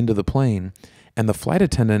up and into the plane. And the flight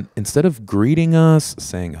attendant, instead of greeting us,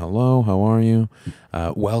 saying, hello, how are you?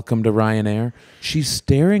 Welcome to Ryanair, she's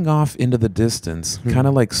staring off into the distance, kind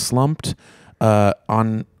of like slumped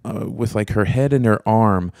with like her head and her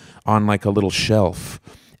arm on like a little shelf.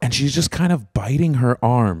 And she's just kind of biting her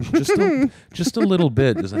arm, just a little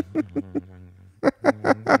bit. Just like,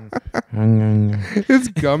 It's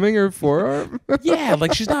gumming her forearm. yeah,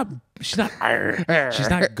 like she's not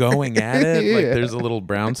going at it. Like there's a little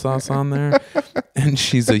brown sauce on there, and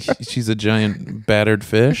she's a giant battered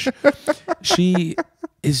fish. She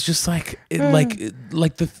is just like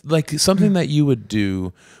something that you would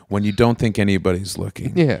do when you don't think anybody's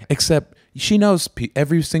looking. Yeah. Except she knows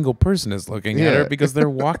every single person is looking at her because they're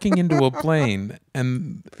walking into a plane,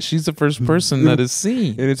 and she's the first person that is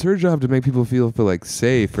seen. And it's her job to make people feel like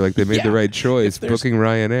safe, or like they made the right choice booking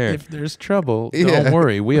Ryanair. If there's trouble, don't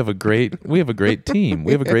worry. We have a great team.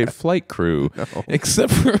 We have a great flight crew.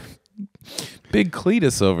 Except for Big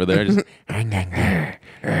Cletus over there. Just,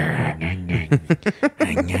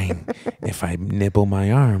 if I nibble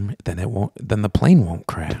my arm, then the plane won't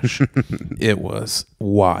crash. It was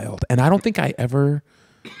wild. And I don't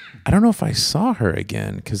know if I saw her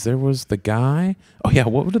again, because there was the guy. Oh yeah,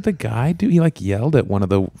 what did the guy do? He like yelled at one of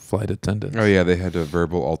the flight attendants. Oh yeah, they had a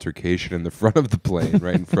verbal altercation in the front of the plane,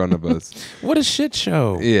 right in front of us. What a shit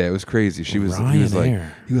show. Yeah, it was crazy. He was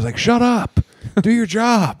like, shut up, do your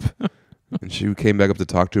job. And she came back up to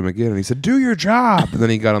talk to him again, and he said, do your job. And then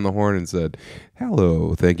he got on the horn and said,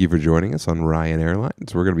 hello, thank you for joining us on Ryan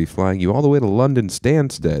Airlines. We're going to be flying you all the way to London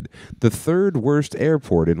Stansted, the third worst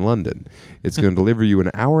airport in London. It's going to deliver you an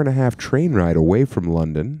hour-and-a-half train ride away from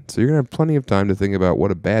London, so you're going to have plenty of time to think about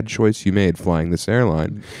what a bad choice you made flying this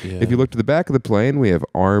airline. Yeah. If you look to the back of the plane, we have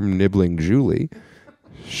arm-nibbling Julie.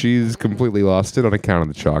 She's completely lost it on account of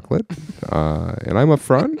the chocolate. And I'm up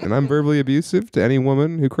front, and I'm verbally abusive to any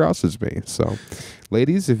woman who crosses me. So,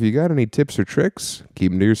 ladies, if you got any tips or tricks,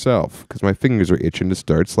 keep them to yourself, because my fingers are itching to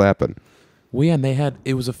start slapping.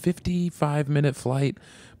 It was a 55-minute flight,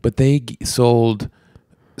 but they sold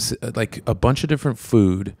like a bunch of different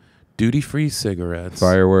food, duty-free cigarettes,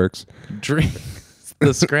 fireworks, drinks.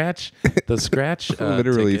 The scratch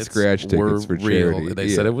literally tickets scratch tickets for charity. Real. They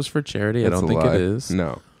said it was for charity. I don't think it is.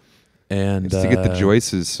 No. And it's to get the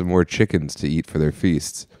Joyces some more chickens to eat for their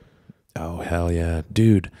feasts. Oh hell yeah,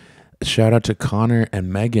 dude! Shout out to Connor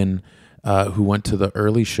and Megan, who went to the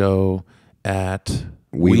early show at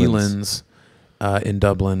Whelan's in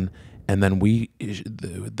Dublin. And then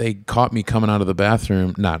they caught me coming out of the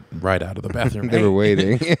bathroom, not right out of the bathroom. They were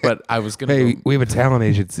waiting. But I was going to Hey, we have a talent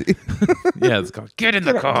agency. Yeah, it's called Get in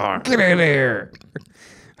the Car. Get in here.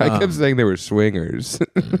 I kept saying they were swingers.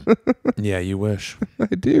 Yeah, you wish. I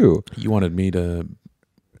do. You wanted me to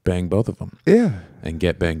bang both of them. Yeah. And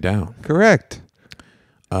get banged down. Correct.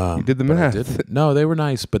 You did the math. No, they were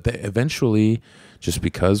nice, but they eventually, just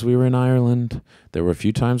because we were in Ireland, there were a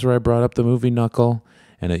few times where I brought up the movie Knuckle,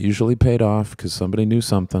 and it usually paid off because somebody knew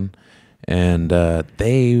something. And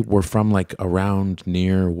they were from like around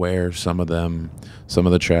near where some of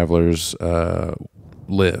the travelers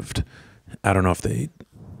lived. I don't know if they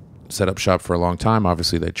set up shop for a long time.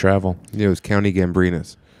 Obviously, they travel. Yeah, it was County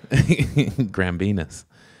Gambrinus. Grambinas.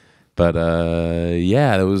 But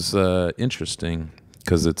yeah, it was interesting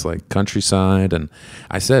because it's like countryside. And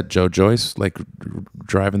I said, Joe Joyce, like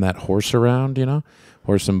driving that horse around,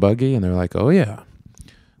 horse and buggy. And they're like, oh, yeah.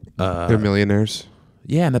 They're millionaires.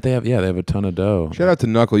 Yeah, and that they have a ton of dough. Shout out to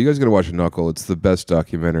Knuckle. You guys got to watch Knuckle. It's the best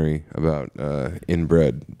documentary about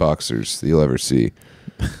inbred boxers that you'll ever see.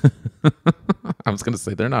 I was going to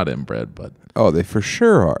say they're not inbred, but they for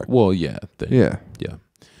sure are. Well, yeah. Yeah.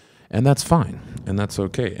 And that's fine. And that's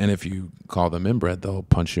okay. And if you call them inbred, they'll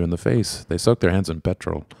punch you in the face. They soak their hands in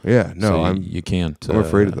petrol. Yeah, no, so you can't. I'm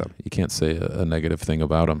afraid of them. You can't say a negative thing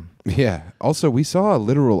about them. Yeah. Also, we saw a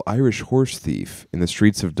literal Irish horse thief in the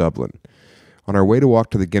streets of Dublin on our way to walk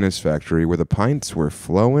to the Guinness factory, where the pints were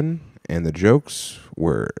flowing and the jokes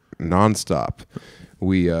were nonstop.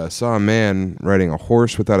 We saw a man riding a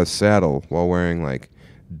horse without a saddle while wearing like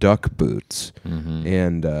duck boots,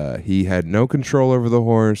 and he had no control over the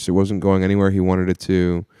horse. It wasn't going anywhere he wanted it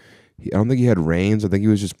to. I don't think he had reins. I think he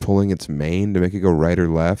was just pulling its mane to make it go right or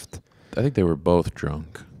left. I think they were both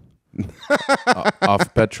drunk.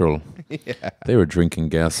 Off petrol. They were drinking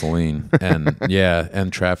gasoline, and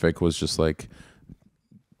and traffic was just like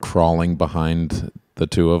crawling behind the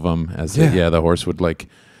two of them as the horse would like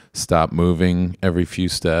stop moving every few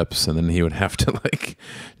steps, and then he would have to like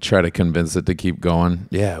try to convince it to keep going.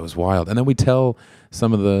 Yeah, it was wild. And then we tell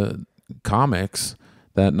some of the comics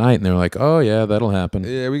that night, and they were like, "Oh yeah, that'll happen."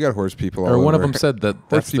 Yeah, we got horse people. Or all one of over. them said that Horse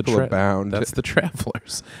that's people abound. That's the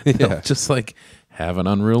travelers. Yeah. They'll just like have an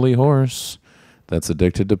unruly horse that's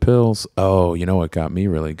addicted to pills. Oh, you know what got me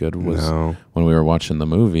really good was when we were watching the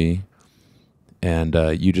movie, and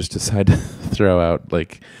you just decided to throw out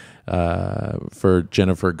like for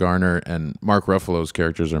Jennifer Garner and Mark Ruffalo's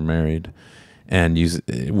characters are married, and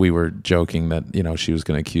we were joking that she was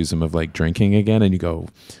going to accuse him of like drinking again, and you go,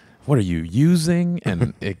 "What are you using?"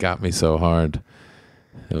 And it got me so hard.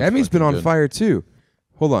 Emmy's been on fire too.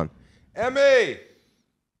 Hold on, Emmy.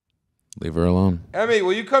 Leave her alone. Emmy,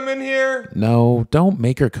 will you come in here? No, don't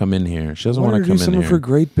make her come in here. She doesn't want to come in here. Some of her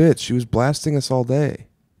great bits. She was blasting us all day.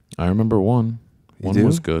 I remember one. One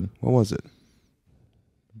was good. What was it?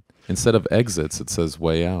 Instead of exits, it says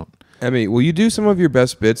way out. Emmy, will you do some of your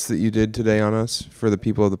best bits that you did today on us for the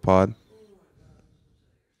people of the pod?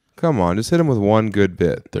 Come on, just hit him with one good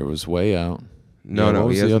bit. There was way out. No, what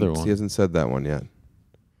was the other one? He hasn't said that one yet.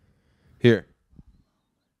 Here.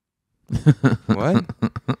 What?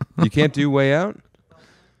 You can't do way out?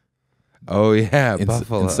 Oh, yeah,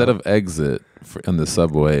 Buffalo. Instead of exit in the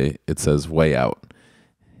subway, it says way out.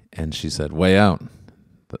 And she said, way out.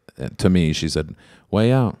 To me, she said,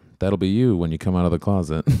 way out. That'll be you when you come out of the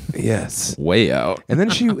closet. Yes. Way out. And then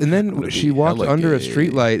she walked under a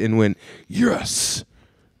streetlight and went, yes.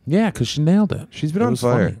 Yeah, because she nailed it. She's been on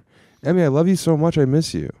fire. Funny. Emmy, I love you so much. I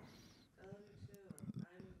miss you.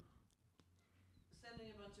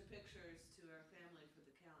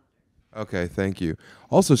 Okay, thank you.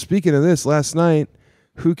 Also, speaking of this, last night,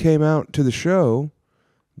 who came out to the show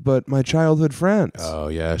but my childhood friends? Oh,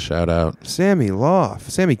 yeah, shout out. Sammy Loff,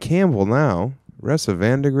 Sammy Campbell now, Ressa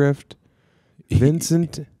Vandegrift,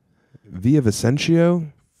 Vincent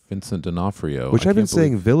Villavicencio. Vincent D'Onofrio. Which I've been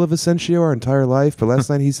saying Villavicencio our entire life, but last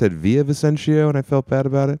night he said Villavicencio, and I felt bad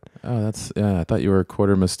about it. Oh, I thought you were a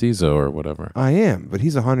quarter mestizo or whatever. I am, but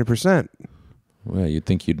he's 100%. Well, you'd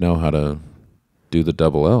think you'd know how to do the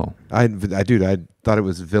double L. I thought it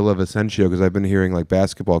was Villavicencio because I've been hearing like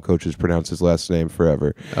basketball coaches pronounce his last name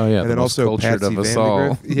forever. Oh yeah, and then also cultured Patsy of us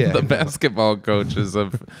all. Yeah, the basketball coaches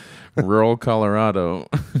of rural Colorado,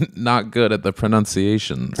 not good at the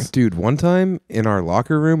pronunciations. Dude, one time in our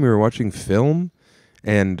locker room, we were watching film,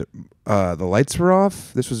 and the lights were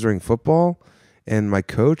off. This was during football. And my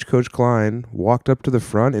coach, Coach Klein, walked up to the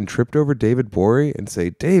front and tripped over David Borey and say,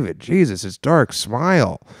 "David, Jesus, it's dark,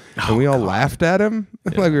 smile." And we all laughed at him.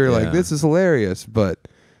 Yeah, like we were like, this is hilarious. But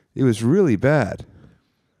it was really bad.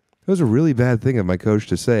 It was a really bad thing of my coach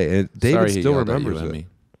to say. And David still remembers it.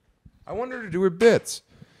 I want her to do her bits.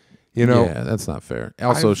 Yeah, that's not fair.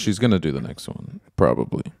 Also, she's going to do the next one,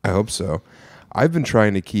 probably. I hope so. I've been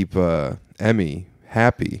trying to keep Emmy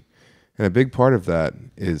happy. And a big part of that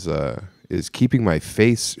is keeping my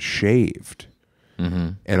face shaved.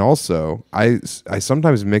 Mm-hmm. And also, I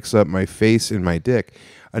sometimes mix up my face and my dick.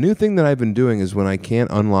 A new thing that I've been doing is when I can't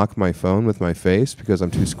unlock my phone with my face because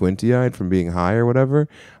I'm too squinty-eyed from being high or whatever,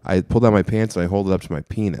 I pull down my pants and I hold it up to my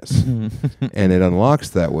penis. And it unlocks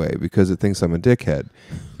that way because it thinks I'm a dickhead.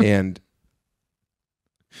 And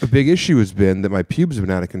a big issue has been that my pubes have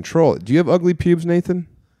been out of control. Do you have ugly pubes, Nathan?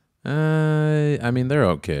 I mean, they're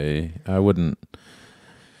okay. I wouldn't,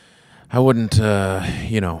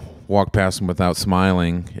 walk past them without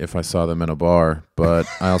smiling if I saw them in a bar. But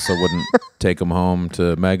I also wouldn't take them home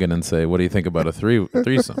to Megan and say, "What do you think about a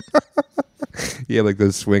threesome?" Yeah, like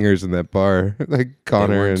those swingers in that bar, like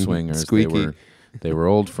Connor and swingers. Squeaky. They were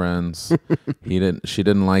old friends. She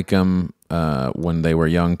didn't like him when they were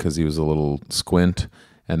young because he was a little squint,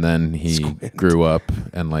 and then he grew up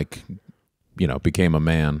and became a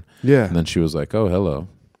man. Yeah. And then she was like, "Oh, hello."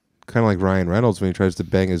 Kind of like Ryan Reynolds when he tries to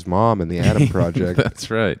bang his mom in the Adam Project. That's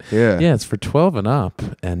right. Yeah. Yeah, it's for 12 and up.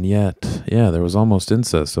 And yet, there was almost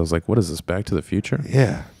incest. I was like, what is this, Back to the Future?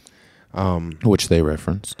 Yeah. Which they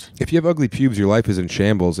referenced. If you have ugly pubes, your life is in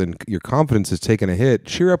shambles, and your confidence is taking a hit,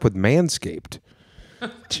 cheer up with Manscaped.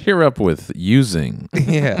 Cheer up with using.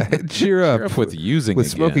 Yeah, cheer up. Cheer up with using with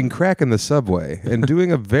again. Smoking crack in the subway and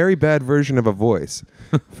doing a very bad version of a voice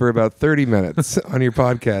for about 30 minutes on your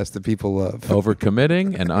podcast that people love.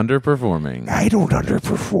 Overcommitting and underperforming. I don't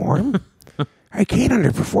underperform. I can't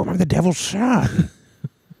underperform. I'm the devil's son.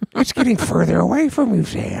 It's getting further away from you,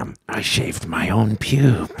 Sam. I shaved my own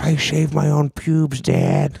pube. I shave my own pubes,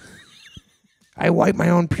 Dad. I wipe my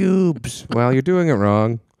own pubes. Well, you're doing it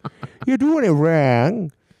wrong. You're doing it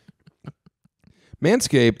wrong.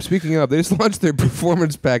 Manscaped, speaking of, they just launched their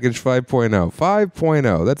Performance Package 5.0.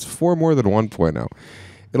 5.0. That's 4 more than 1.0.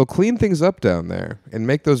 It'll clean things up down there and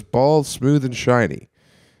make those balls smooth and shiny.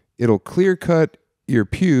 It'll clear cut your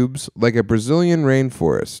pubes like a Brazilian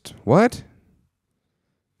rainforest. What?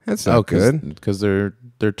 That's not good. Because they're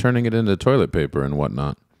turning it into toilet paper and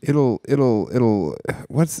whatnot. It'll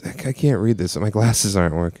what's, I can't read this. My glasses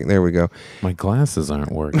aren't working. There we go. My glasses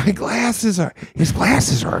aren't working. His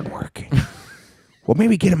glasses aren't working. Well,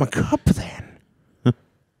 maybe get him a cup then.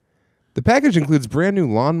 The package includes brand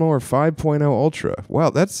new Lawnmower 5.0 Ultra.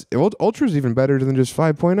 Wow, Ultra's even better than just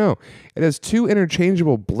 5.0. It has 2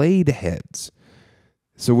 interchangeable blade heads.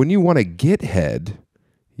 So when you want to get head,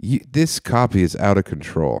 this copy is out of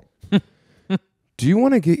control. Do you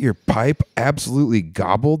want to get your pipe absolutely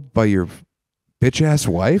gobbled by your bitch-ass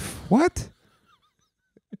wife? What?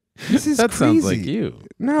 This is that crazy. sounds like you.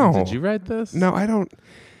 No. Did you write this? No, I don't.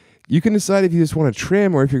 You can decide if you just want to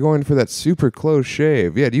trim or if you're going for that super close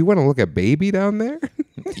shave. Yeah, do you want to look a baby down there?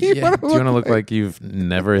 Do you want to look like you've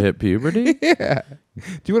never hit puberty? Yeah.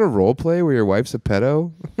 Do you want to role play where your wife's a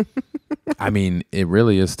pedo? I mean, it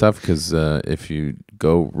really is tough because if you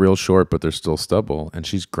go real short but there's still stubble and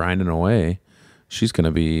she's grinding away, she's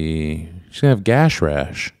gonna have gash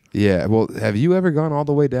rash. Yeah. Well, have you ever gone all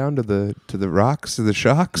the way down to the rocks, to the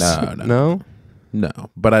shocks? No.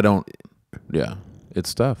 But I don't. Yeah,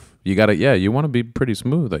 it's tough. You gotta. Yeah, you want to be pretty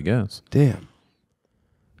smooth, I guess. Damn.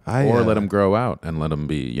 Or let them grow out and let them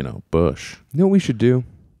be, bush. You know what we should do?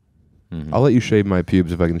 Mm-hmm. I'll let you shave my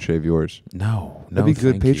pubes if I can shave yours. No, that'd be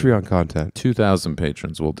good Patreon content. 2,000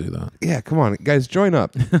 patrons will do that. Yeah, come on, guys, join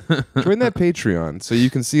up. Join that Patreon so you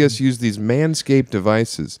can see us use these Manscaped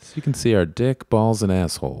devices. So you can see our dick, balls, and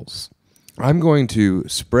assholes. I'm going to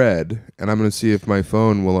spread, and I'm going to see if my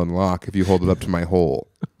phone will unlock if you hold it up to my hole.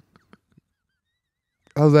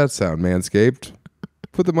 How's that sound, Manscaped?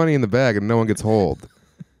 Put the money in the bag and no one gets hold.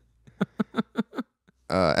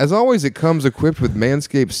 As always, it comes equipped with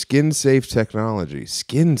Manscaped skin-safe technology.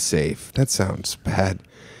 Skin-safe? That sounds bad.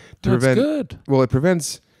 That's good. Well, it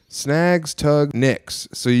prevents snags, tug, nicks,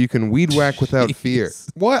 so you can weed whack without fear.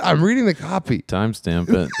 What? I'm reading the copy. Timestamp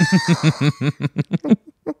it.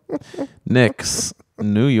 Knicks.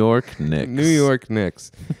 New York Knicks. New York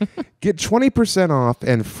Knicks. Get 20% off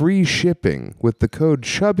and free shipping with the code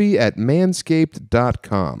Chubby at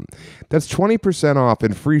manscaped.com. That's 20% off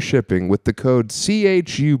and free shipping with the code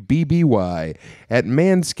CHUBBY at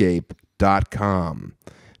manscaped.com.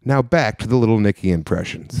 Now back to the little Nicky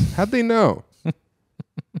impressions. How'd they know?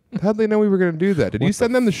 How'd they know we were going to do that? Did you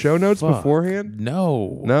send them the show notes beforehand?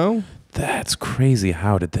 No. No? That's crazy.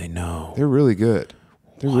 How did they know? They're really good.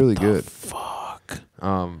 They're really good. Fuck.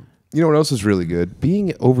 You know what else is really good?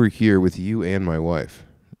 Being over here with you and my wife.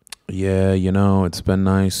 Yeah, it's been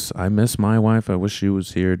nice. I miss my wife. I wish she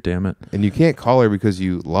was here, damn it. And you can't call her because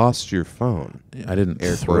you lost your phone. I didn't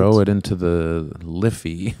throw it into the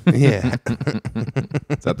Liffey. Yeah.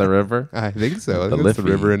 Is that the river? I think so. I The think it's the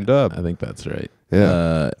Liffey. river and Dub. I think that's right.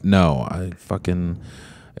 Yeah. No,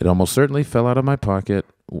 it almost certainly fell out of my pocket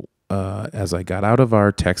as I got out of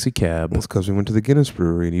our taxi cab. That's because we went to the Guinness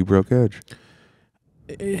Brewery and you broke edge.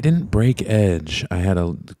 It didn't break edge. I had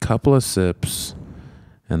a couple of sips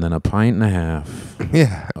and then a pint and a half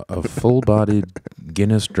Yeah. of full-bodied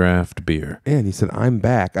Guinness draft beer. And he said, I'm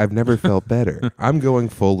back. I've never felt better. I'm going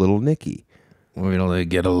full little Nicky. Wait till they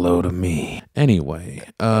get a load of me. Anyway,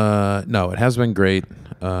 no, it has been great.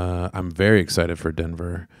 I'm very excited for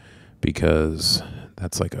Denver because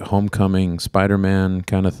that's like a homecoming Spider-Man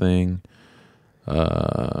kind of thing.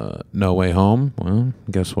 No Way Home. Well,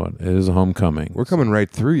 guess what? It is a homecoming. We're coming right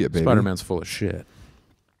through you, baby. Spider-Man's full of shit.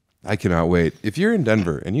 I cannot wait. If you're in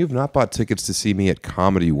Denver and you have not bought tickets to see me at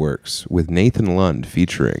Comedy Works with Nathan Lund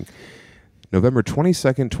featuring November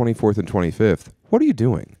 22nd, 24th, and 25th, what are you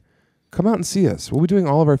doing? Come out and see us. We'll be doing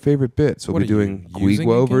all of our favorite bits. We'll be doing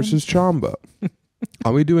Guigua versus Chamba.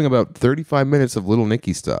 I'll be doing about 35 minutes of Little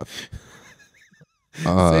Nicky stuff.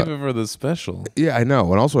 Save it for the special. Yeah, I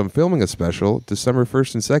know. And also, I'm filming a special December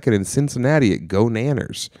 1st and 2nd in Cincinnati at Go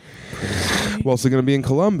Nanners. I'm also going to be in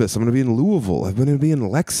Columbus. I'm going to be in Louisville. I'm going to be in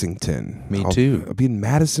Lexington. Me too. I'll be in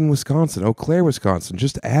Madison, Wisconsin. Eau Claire, Wisconsin.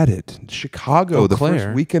 Just added. Chicago, the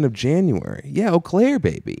first weekend of January. Yeah, Eau Claire,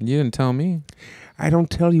 baby. You didn't tell me. I don't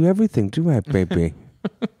tell you everything, do I, baby?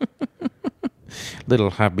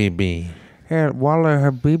 Little Habibi. Hey, Wallah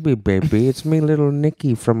Habibi, baby. It's me, little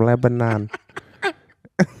Nicky from Lebanon.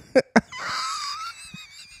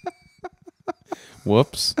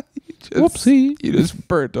 Whoops. Whoopsie. You just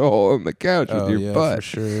burnt a hole in the couch with your yeah, butt. for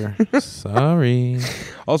sure. Sorry.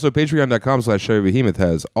 Also, patreon.com/Chubby Behemoth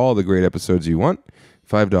has all the great episodes you want.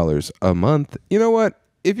 $5 a month. You know what?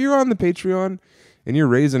 If you're on the Patreon and you're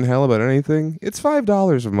raising hell about anything, it's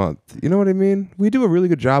 $5 a month. You know what I mean? We do a really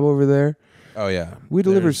good job over there. Oh, yeah. We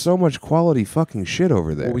deliver so much quality fucking shit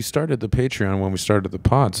over there. Well, we started the Patreon when we started the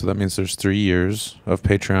pod, so that means there's 3 years of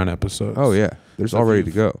Patreon episodes. Oh, yeah. There's all ready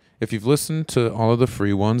to go. If you've listened to all of the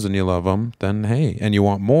free ones and you love them, then hey, and you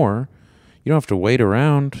want more, you don't have to wait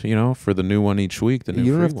around, for the new one each week, the new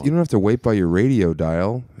free one. You don't have to wait by your radio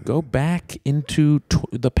dial. Go back into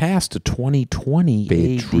the past to 2020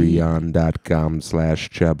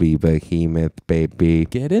 Patreon.com/Chubby Behemoth, baby.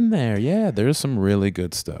 Get in there. Yeah, there's some really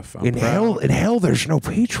good stuff. In hell, there's no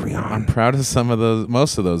Patreon. I'm proud of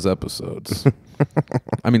most of those episodes.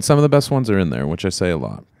 I mean, some of the best ones are in there, which I say a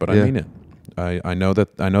lot, but I mean it. I know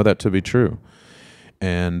that to be true.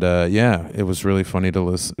 And it was really funny to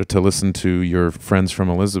listen to your friends from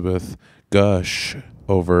Elizabeth gush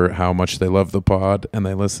over how much they love the pod and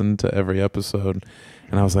they listen to every episode.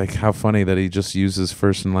 And I was like, how funny that he just uses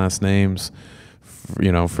first and last names,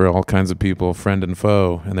 for all kinds of people, friend and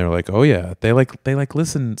foe. And they're like, oh yeah, they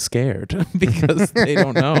listen scared because they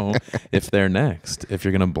don't know if they're next, if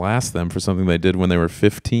you're gonna blast them for something they did when they were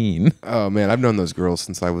 15. Oh man, I've known those girls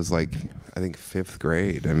since I was I think 5th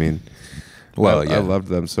grade. I mean. Well, I loved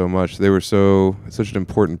them so much. They were such an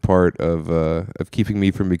important part of keeping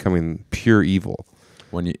me from becoming pure evil.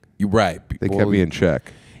 When you right, they kept me in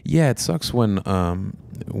check. Yeah, it sucks when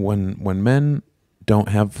men don't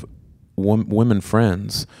have women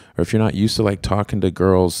friends, or if you're not used to talking to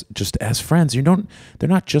girls just as friends, they're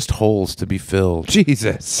not just holes to be filled.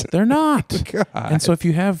 Jesus, they're not. God. And so if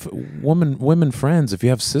you have women friends, if you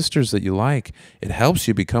have sisters that you like, it helps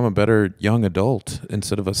you become a better young adult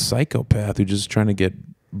instead of a psychopath who's just trying to get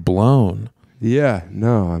blown. Yeah,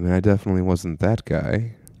 no, I mean I definitely wasn't that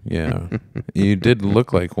guy. Yeah, you did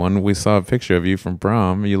look like one. We saw a picture of you from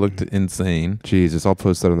prom. You looked insane. Jesus, I'll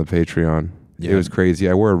post that on the Patreon. Yeah. It was crazy.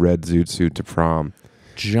 I wore a red zoot suit to prom.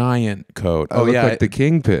 Giant coat. I looked like the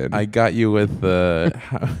Kingpin. I got you with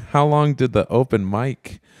how long did the open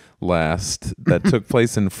mic last that took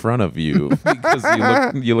place in front of you? Because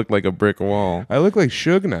you look like a brick wall. I look like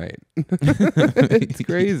Suge Knight. It's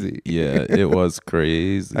crazy. Yeah, it was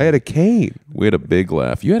crazy. I had a cane. We had a big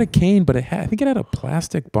laugh. You had a cane, but I think it had a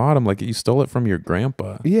plastic bottom, like you stole it from your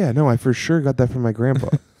grandpa. Yeah, no, I for sure got that from my grandpa.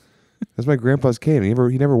 That's my grandpa's cane. He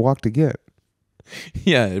never walked again.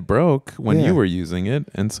 Yeah, it broke when you were using it,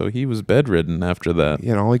 and so he was bedridden after that.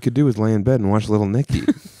 Yeah, and all he could do was lay in bed and watch little Nicky.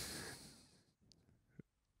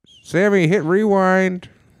 Sammy, hit rewind.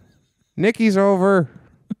 Nicky's over.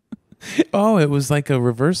 Oh, it was like a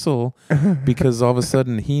reversal because all of a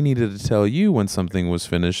sudden he needed to tell you when something was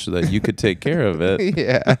finished so that you could take care of it.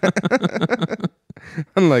 Yeah.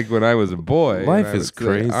 Unlike when I was a boy. Life is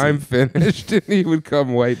crazy. I'm finished, and he would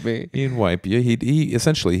come wipe me. He'd wipe you. He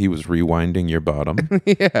essentially he was rewinding your bottom.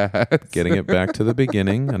 Yeah. Getting it back to the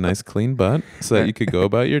beginning, a nice clean butt, so that you could go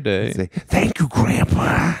about your day. Say, thank you,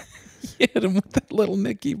 Grandpa. You hit him with that little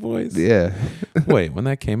Nicky voice. Yeah. Wait, when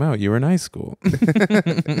that came out, you were in high school.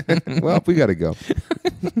 Well, we got to go.